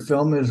favorite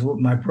film is what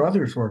my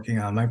brother's working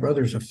on. My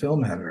brother's a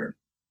film editor.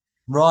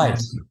 Right.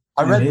 And,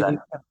 I and read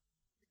that.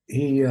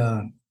 he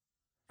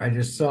I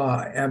just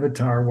saw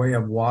Avatar Way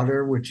of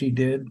Water, which he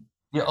did.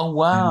 Yeah. Oh,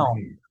 wow.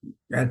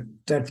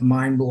 That's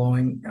mind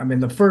blowing. I mean,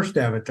 the first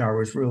Avatar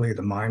was really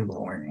the mind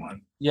blowing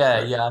one.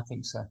 Yeah, yeah, I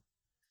think so.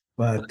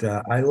 But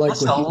I like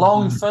That's what a he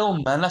long did.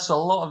 film, man. That's a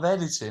lot of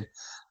editing.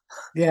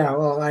 Yeah,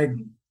 well, I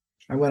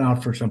went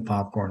out for some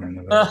popcorn in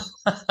the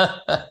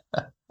middle.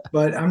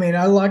 But I mean,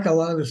 I like a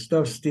lot of the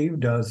stuff Steve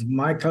does.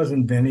 My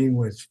cousin Vinny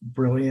was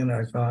brilliant.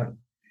 I thought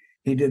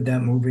he did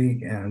that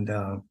movie. And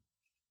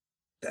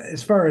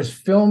as far as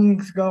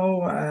films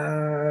go,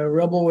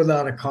 Rebel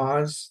Without a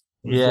Cause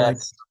was like,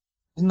 Yes.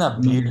 Isn't that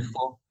mm,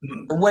 beautiful?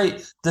 The way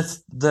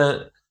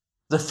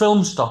the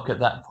film stock at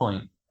that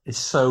point is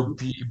so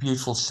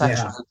beautiful, yeah,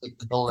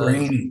 saturated colors,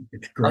 grainy.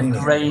 It's and grainy.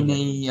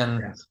 grainy, and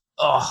Yeah,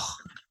 oh,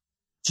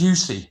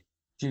 juicy,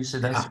 juicy.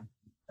 That's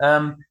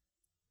yeah.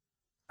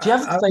 do you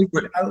have a I,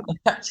 favorite?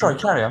 I, Sorry,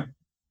 carry on.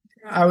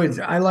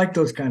 I like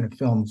those kind of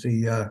films.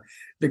 The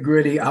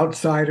gritty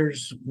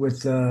outsiders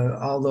with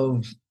all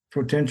those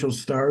potential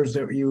stars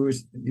that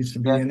used to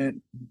be Yeah, in it.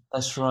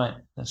 that's right.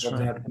 That's Love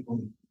right. that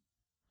film.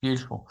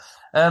 Beautiful.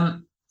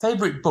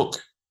 Favorite book?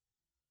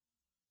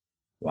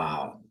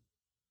 Wow.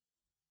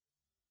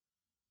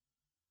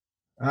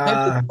 Favorite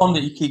Uh, one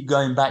that you keep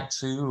going back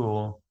to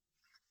or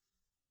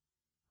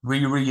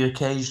reread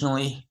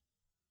occasionally?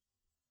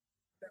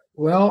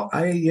 well,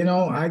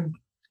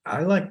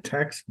 I like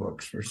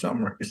textbooks for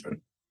some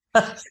reason.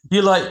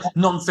 You like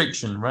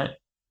nonfiction, right?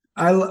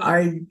 I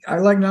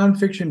like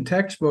nonfiction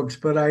textbooks,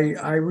 but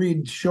I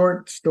read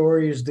short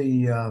stories.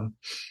 The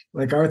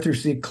like Arthur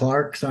C.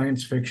 Clarke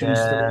science fiction Yeah,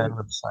 story.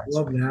 love science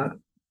Love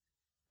fiction.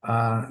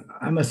 that.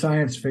 I'm a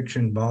science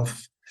fiction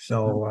buff,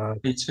 so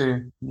Me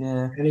too.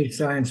 Yeah. any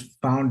science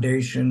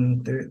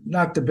foundation,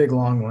 not the big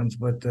long ones,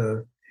 but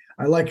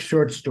I like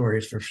short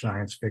stories for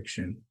science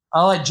fiction.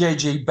 I like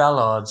J.G.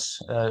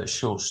 Ballard's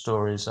short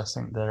stories. I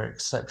think they're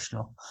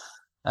exceptional.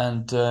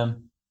 And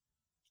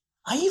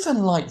I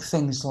even like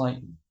things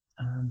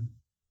um,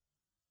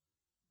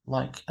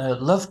 like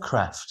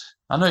Lovecraft.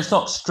 I know it's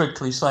not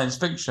strictly science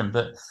fiction,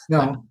 but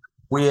that No,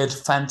 weird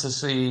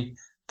fantasy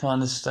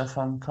kind of stuff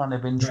I'm kind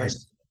of right.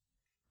 interested.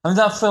 I mean,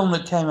 that film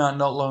that came out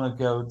not long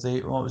ago,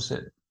 what was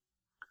it?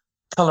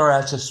 Color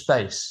Out of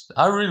Space.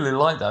 I really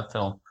like that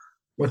film.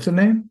 What's the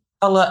name?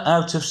 Color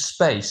Out of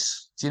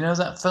Space. Do you know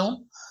that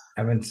film?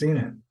 Haven't seen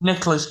it.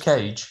 Nicolas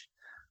Cage.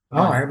 Oh,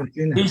 I Right. haven't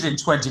seen He's that. in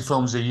 20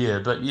 films a year,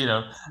 but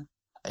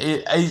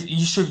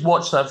you should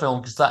watch that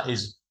film because that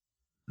is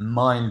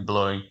mind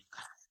blowing.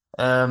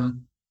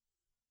 Um,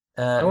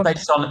 Oh,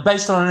 based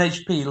on an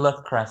H.P.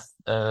 Lovecraft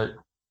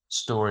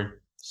story.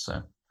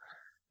 So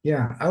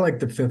yeah, I like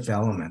The Fifth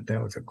Element.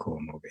 That was a cool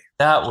movie.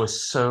 that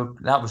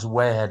was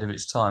way ahead of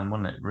its time,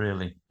 wasn't it?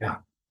 Really, Yeah.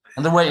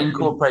 and the way it I mean,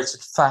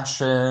 incorporated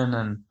fashion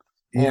and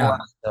all yeah.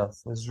 that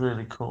stuff was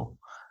really cool.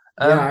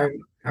 Yeah, Um,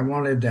 I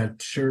wanted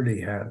that shirt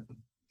he had.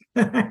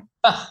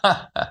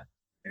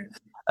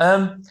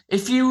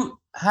 if you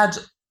had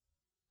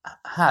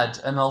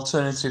an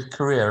alternative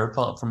career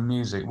apart from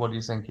music, what do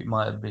you think it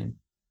might have been?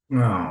 Oh,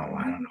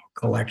 I don't know.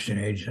 Collection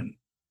agent.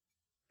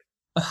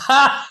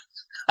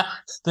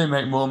 They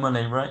make more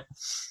money, right?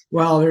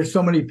 Well, there's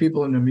so many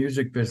people in the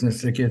music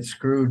business that get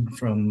screwed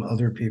from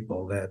other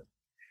people that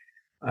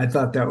I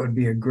thought that would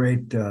be a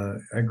great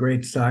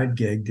side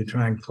gig to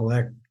try and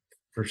collect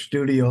for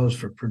studios,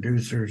 for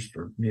producers,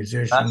 for That's a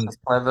musicians.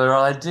 clever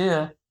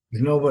idea.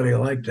 There's nobody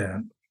like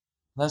that.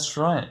 That's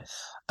right.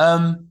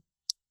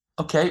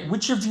 Okay,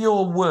 which of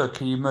your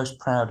work are you most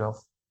proud of?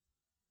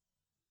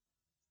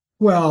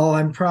 Well,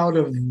 I'm proud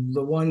of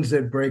the ones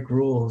that break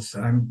rules.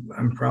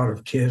 I'm proud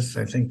of Kiss.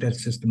 I think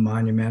that's just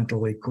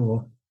monumentally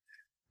cool.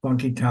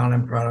 Funky Town,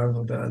 I'm proud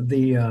of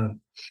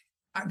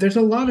there's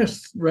a lot of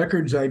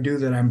records I do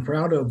that I'm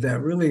proud of that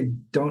really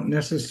don't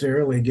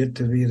necessarily get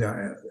to be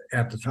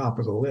at the top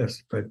of the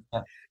list. But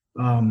Yeah.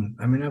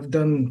 I mean, I've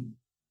done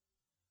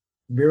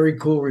very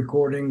cool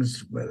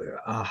recordings with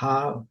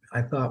Aha,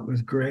 I thought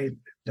was great.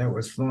 That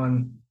was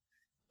fun.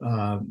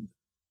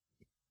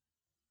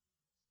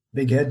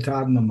 Big Head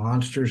Todd and the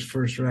Monsters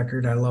first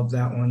record. I love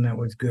that one. That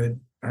was good.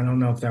 I don't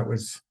know if that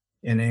was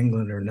in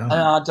England or not.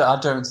 I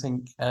don't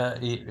think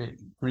it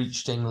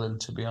reached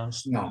England, to be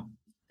honest. No.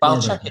 But I'll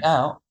Nor check the- it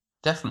out,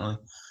 definitely.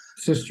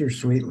 Sister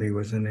Sweetly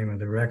was the name of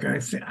the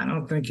record. I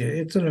don't think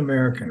it's an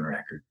American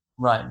record.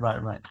 Right.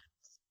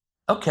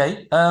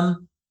 Okay.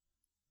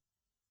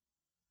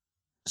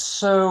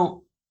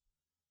 So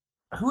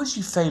who is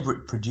your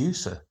favorite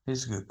producer?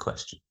 Here's a good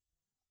question.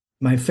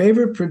 My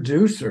favorite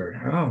producer.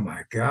 Oh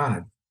my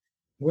God.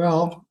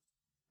 Well,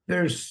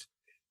 there's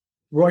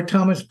Roy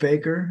Thomas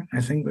Baker,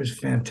 I think, was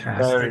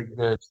fantastic. Very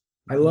good.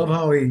 I love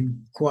how he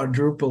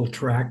quadruple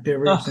tracked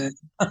everything.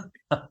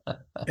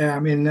 Yeah, I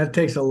mean, that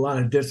takes a lot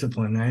of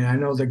discipline. I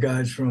know the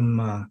guys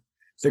from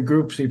the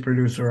groups he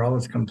produced are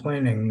always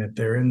complaining that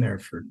they're in there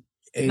for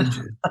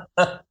ages,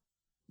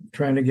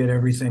 trying to get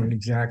everything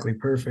exactly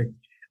perfect.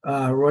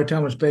 Roy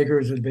Thomas Baker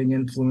is a big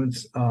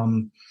influence.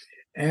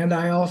 And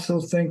I also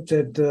think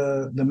that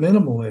the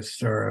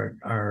minimalists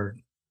are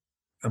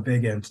a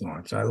big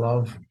influence. I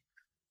love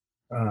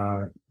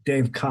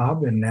Dave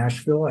Cobb in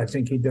Nashville. I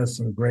think he does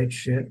some great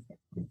shit,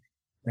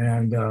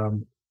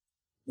 and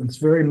it's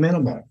very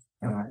minimal.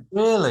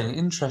 Really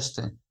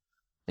interesting.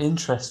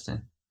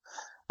 Interesting.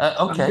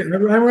 Okay.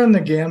 I run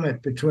the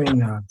gamut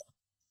between,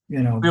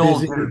 We all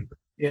busy. do.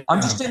 Yeah,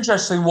 I'm just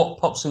interested in what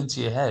pops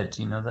into your head.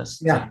 That's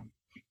the yeah.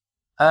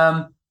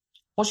 thing.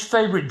 What's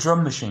your favorite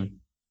drum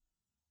machine?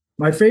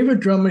 My favorite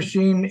drum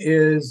machine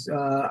is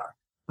I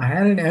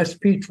had an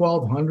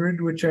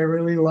SP1200, which I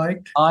really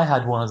liked, I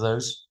had one of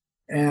those.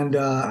 and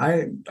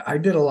I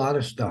did a lot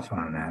of stuff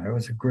on that. It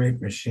was a great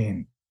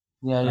machine.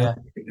 Yeah.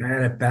 I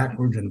had it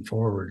backwards and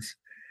forwards.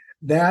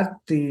 That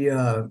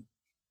of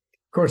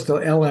course, the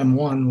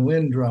LM1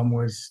 Lynn drum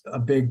was a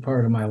big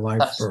part of my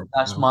life.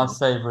 That's my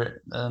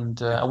favorite,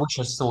 and I wish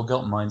I still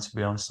got mine. To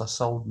be honest, I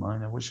sold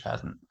mine. I wish I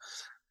hadn't.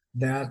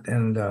 That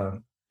and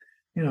the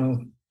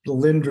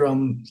Lynn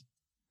drum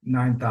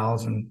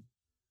 9000.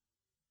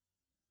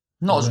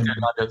 Not as good,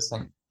 I don't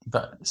think,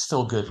 but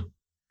still good.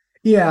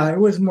 Yeah, it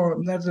was more.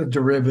 That's a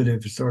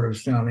derivative sort of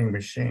sounding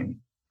machine.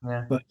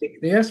 Yeah. But the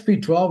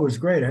SP12 was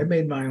great. I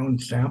made my own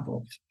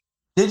samples.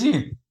 Did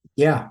you?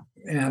 Yeah,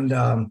 and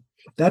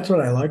that's what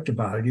I liked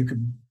about it. You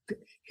could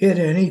hit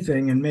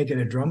anything and make it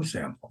a drum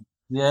sample.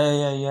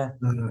 Yeah.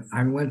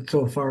 I went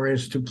so far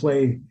as to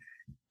play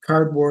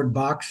cardboard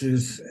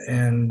boxes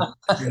and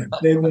a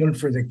big one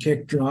for the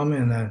kick drum,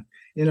 and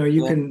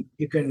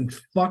you can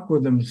fuck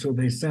with them so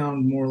they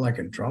sound more like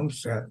a drum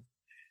set.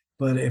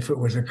 But if it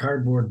was a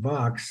cardboard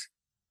box,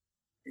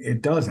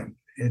 it doesn't.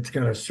 It's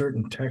got a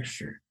certain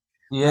texture.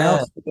 Yeah. I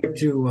also like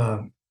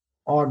to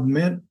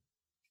augment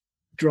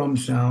drum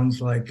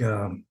sounds, like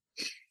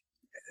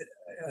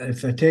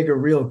if I take a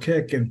real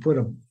kick and put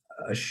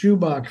a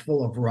shoebox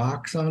full of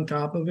rocks on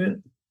top of it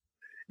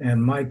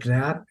and mic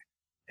that,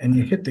 and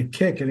you hit the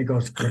kick and it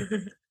goes click.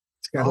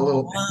 It's got a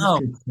little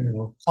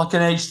aftertail. Like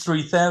an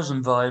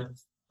H3000 vibe.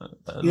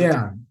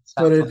 Yeah,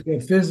 but it's a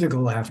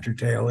physical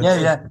aftertail.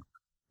 It's yeah.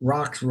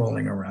 Rocks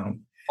rolling around.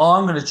 Oh,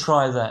 I'm going to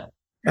try that.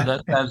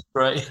 That sounds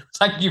great.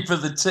 Thank you for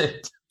the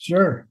tip.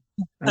 Sure.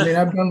 I mean,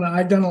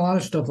 I've done a lot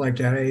of stuff like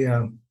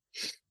that.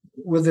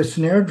 With a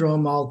snare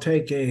drum, I'll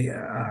take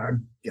a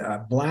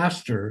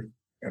blaster,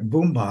 a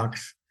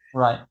boombox,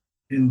 right,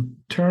 and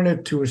turn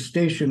it to a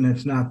station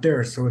that's not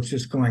there, so it's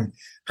just going.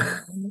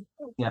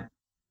 Yeah.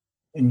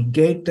 And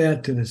gate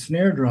that to the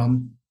snare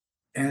drum,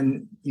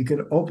 and you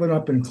can open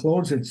up and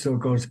close it so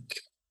it goes.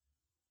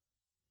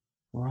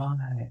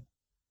 Right.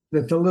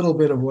 That's a little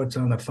bit of what's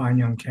on the Fine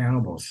Young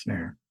Cannibal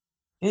snare.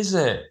 Is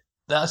it?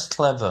 That's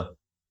clever.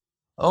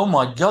 Oh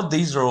my God,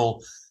 these are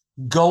all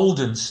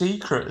golden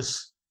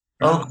secrets.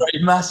 Oh,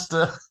 great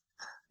master.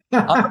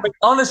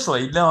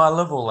 Honestly, no, I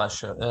love all that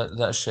shit.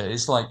 That shit.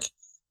 It's like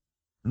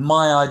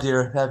my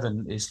idea of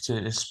heaven is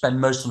to spend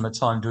most of my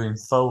time doing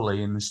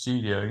Foley in the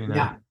studio.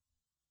 Yeah.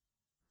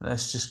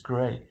 That's just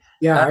great.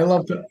 Yeah, I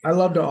love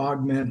to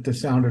augment the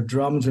sound of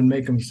drums and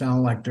make them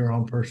sound like their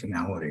own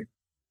personality.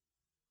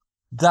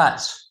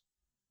 That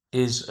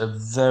is a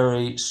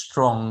very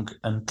strong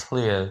and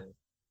clear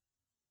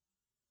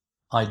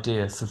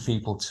idea for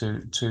people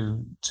to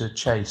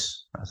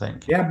chase, I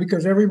think. Yeah,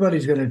 because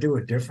everybody's going to do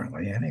it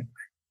differently anyway.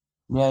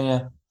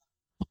 Yeah.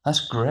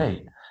 That's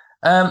great.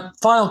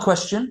 Final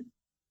question.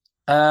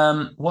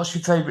 What's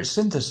your favorite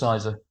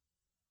synthesizer?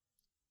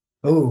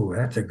 Oh,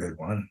 that's a good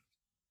one.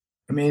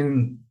 I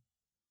mean,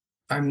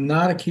 I'm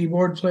not a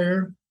keyboard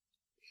player,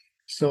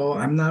 so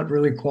I'm not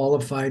really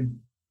qualified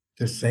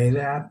to say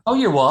that. Oh,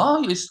 you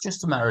are? It's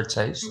just a matter of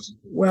taste.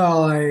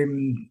 Well, I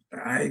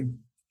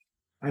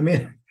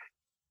mean,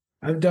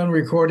 I've done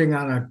recording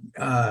on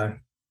I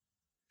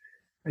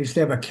used to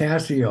have a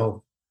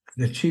Casio,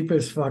 the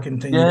cheapest fucking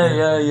thing.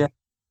 Yeah.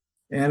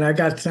 And I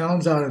got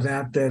sounds out of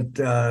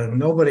that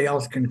nobody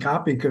else can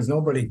copy because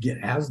nobody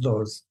has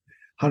those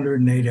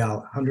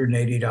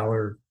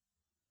 $180,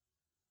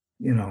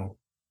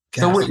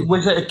 So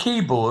was it a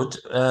keyboard?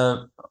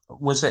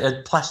 Was it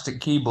a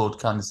plastic keyboard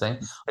kind of thing?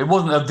 It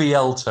wasn't a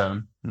VL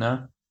tone,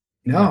 no?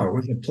 No, it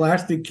was a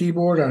plastic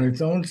keyboard on its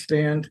own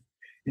stand,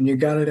 and you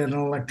got it at an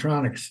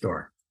electronics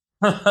store.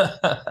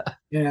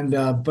 And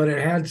but it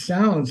had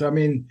sounds. I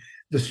mean,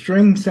 the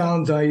string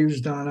sounds I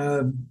used on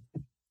a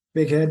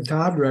Big Head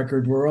Todd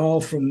record were all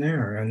from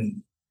there,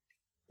 and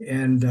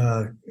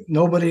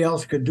nobody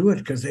else could do it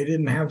because they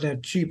didn't have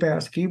that cheap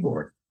ass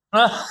keyboard.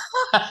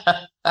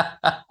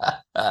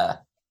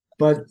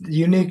 But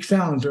unique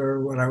sounds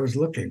are what I was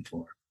looking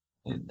for.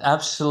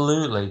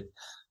 Absolutely.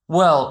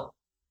 Well,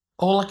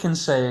 all I can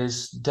say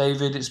is,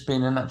 David, it's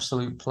been an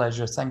absolute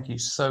pleasure. Thank you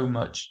so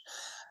much.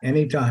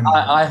 Anytime.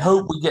 I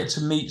hope we get to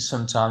meet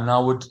sometime, and I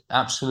would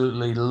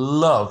absolutely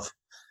love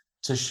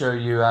to show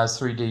you our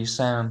 3D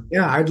sound.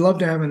 Yeah, I'd love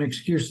to have an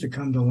excuse to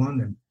come to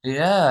London.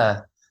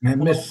 Yeah. I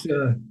miss.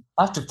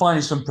 I have to find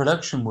you some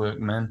production work,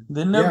 man.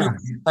 Nobody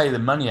wants to pay the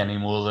money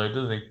anymore, though,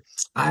 do they?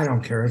 I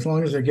don't care as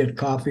long as I get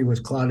coffee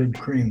with clotted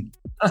cream.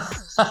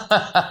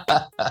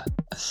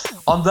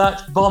 On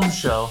that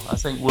bombshell, I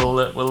think we'll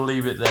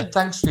leave it there.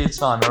 Thanks for your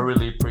time. I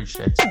really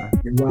appreciate it,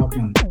 man. You're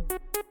welcome.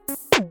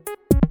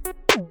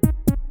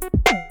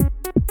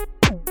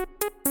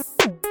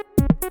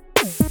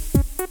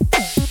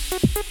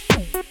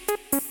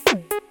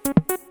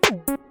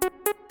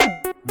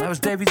 That was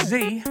David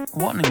Z.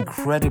 What an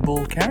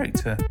incredible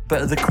character.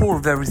 But at the core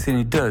of everything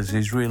he does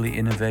is really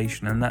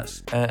innovation, and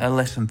that's a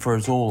lesson for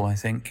us all, I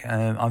think.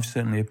 I've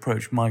certainly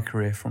approached my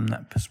career from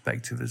that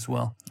perspective as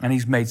well. And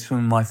he's made some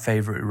of my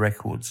favourite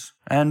records.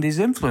 And his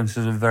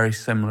influences are very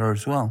similar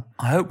as well.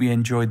 I hope you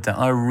enjoyed that.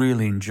 I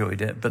really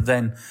enjoyed it. But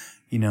then,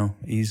 you know,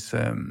 he's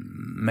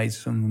made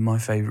some of my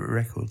favourite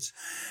records.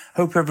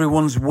 Hope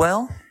everyone's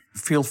well.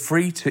 Feel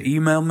free to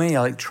email me,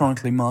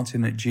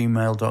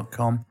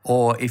 electronicallymartin@gmail.com.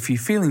 Or if you're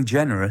feeling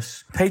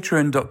generous,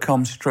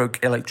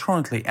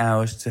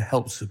 patreon.com/electronicallyhours to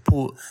help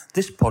support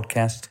this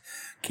podcast,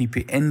 keep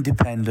it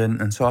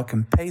independent, and so I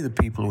can pay the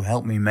people who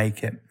help me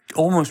make it.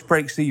 Almost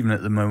breaks even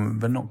at the moment,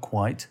 but not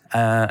quite.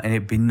 And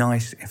it'd be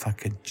nice if I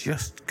could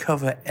just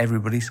cover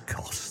everybody's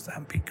costs.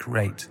 That'd be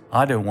great.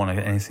 I don't want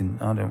anything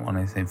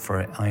for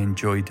it. I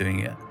enjoy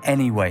doing it.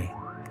 Anyway,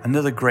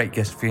 another great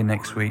guest for you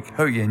next week.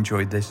 Hope you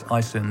enjoyed this.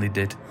 I certainly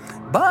did.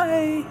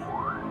 Bye!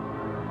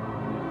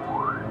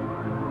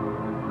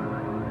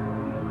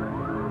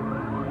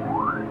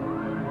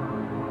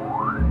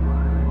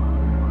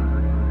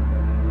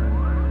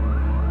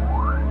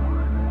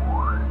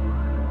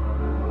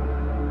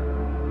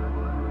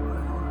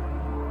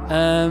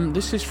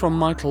 This is from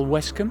Michael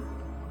Wescombe.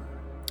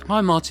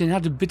 Hi Martin,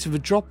 had a bit of a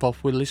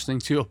drop-off with listening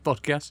to your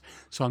podcast,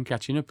 so I'm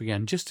catching up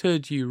again. Just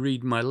heard you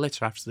read my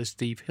letter after the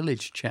Steve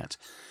Hillage chat.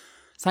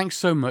 Thanks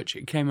so much,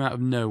 it came out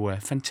of nowhere.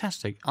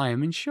 Fantastic, I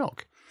am in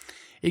shock.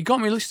 It got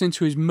me listening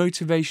to his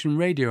Motivation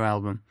Radio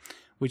album,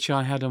 which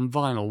I had on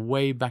vinyl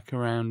way back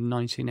around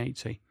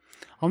 1980.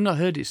 I've not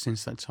heard it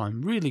since that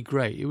time. Really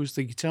great, it was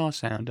the guitar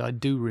sound I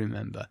do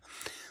remember.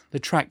 The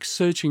track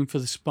Searching for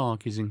the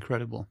Spark is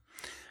incredible.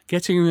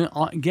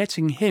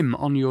 Getting him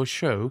on your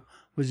show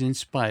was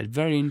inspired.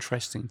 Very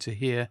interesting to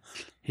hear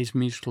his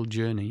musical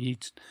journey.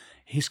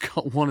 He's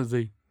got one of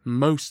the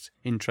most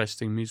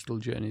interesting musical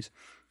journeys.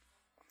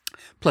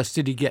 Plus,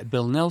 did he get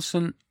Bill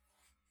Nelson?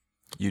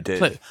 You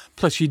did.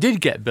 Plus, you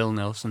did get Bill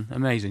Nelson.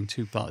 Amazing,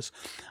 2 parts.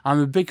 I'm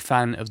a big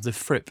fan of the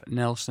Fripp,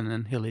 Nelson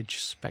and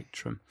Hillage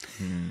spectrum.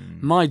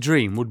 My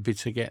dream would be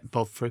to get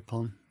Bob Fripp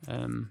on.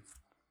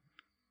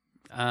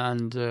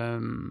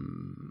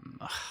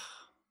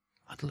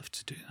 I'd love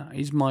to do that.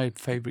 He's my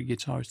favourite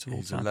guitarist of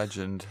all time. He's a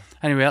legend.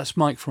 Anyway, that's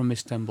Mike from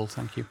Istanbul.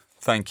 Thank you.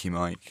 Thank you,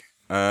 Mike.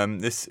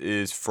 This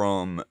is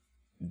from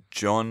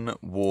John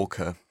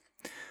Walker.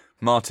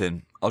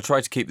 Martin, I'll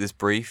try to keep this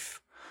brief.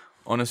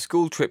 On a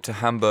school trip to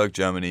Hamburg,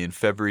 Germany in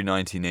February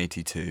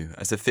 1982,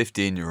 as a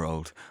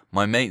 15-year-old,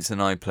 my mates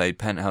and I played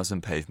Penthouse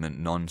and Pavement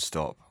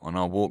non-stop on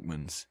our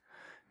Walkmans.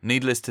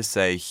 Needless to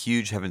say,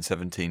 huge Heaven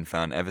 17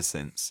 fan ever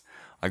since.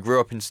 I grew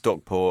up in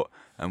Stockport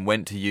and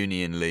went to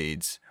uni in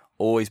Leeds.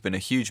 Always been a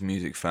huge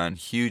music fan,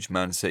 huge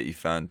Man City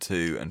fan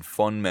too, and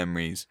fond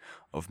memories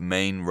of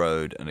Main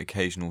Road and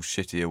occasional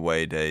shitty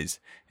away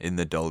days in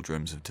the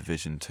doldrums of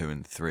Division 2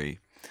 and 3.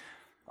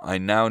 I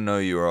now know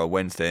you are a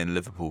Wednesday in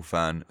Liverpool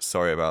fan.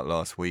 Sorry about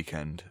last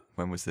weekend.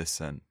 When was this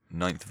sent?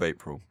 9th of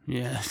April.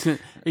 Yeah,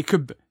 it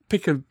could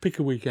pick a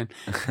weekend.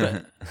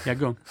 But, yeah,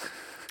 go on.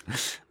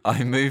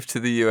 I moved to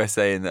the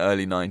USA in the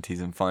early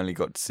 90s and finally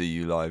got to see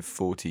you live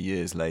 40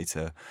 years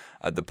later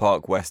at the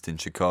Park West in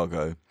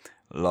Chicago.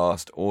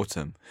 Last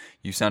autumn.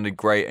 You sounded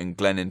great and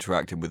Glenn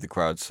interacted with the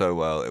crowd so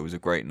well. It was a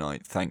great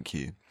night. Thank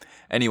you.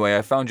 Anyway,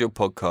 I found your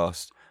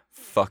podcast.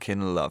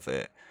 Fucking love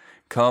it.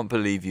 Can't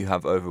believe you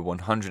have over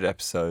 100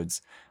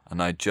 episodes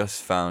and I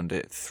just found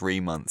it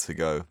 3 months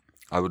ago.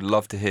 I would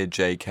love to hear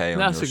JK on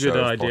your show. That's a good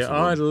idea.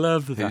 I'd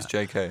love that. Who's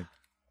JK?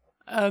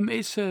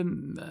 It's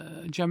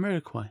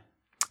Jamiroquai.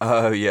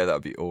 Oh yeah,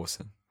 that'd be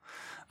awesome.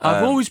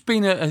 I've always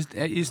been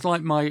it's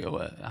like my, I don't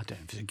know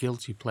if it's a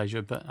guilty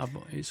pleasure, but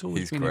it's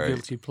always been a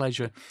guilty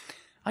pleasure.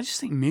 I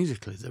just think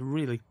musically they're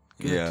really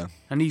good. Yeah.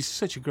 And he's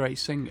such a great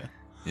singer.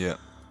 Yeah.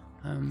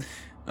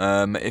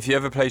 If you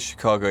ever play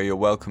Chicago, you're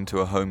welcome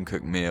to a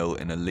home-cooked meal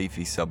in a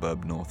leafy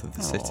suburb north of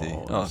the city.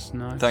 That's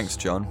nice. Thanks,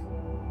 John.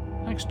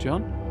 Thanks,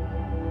 John.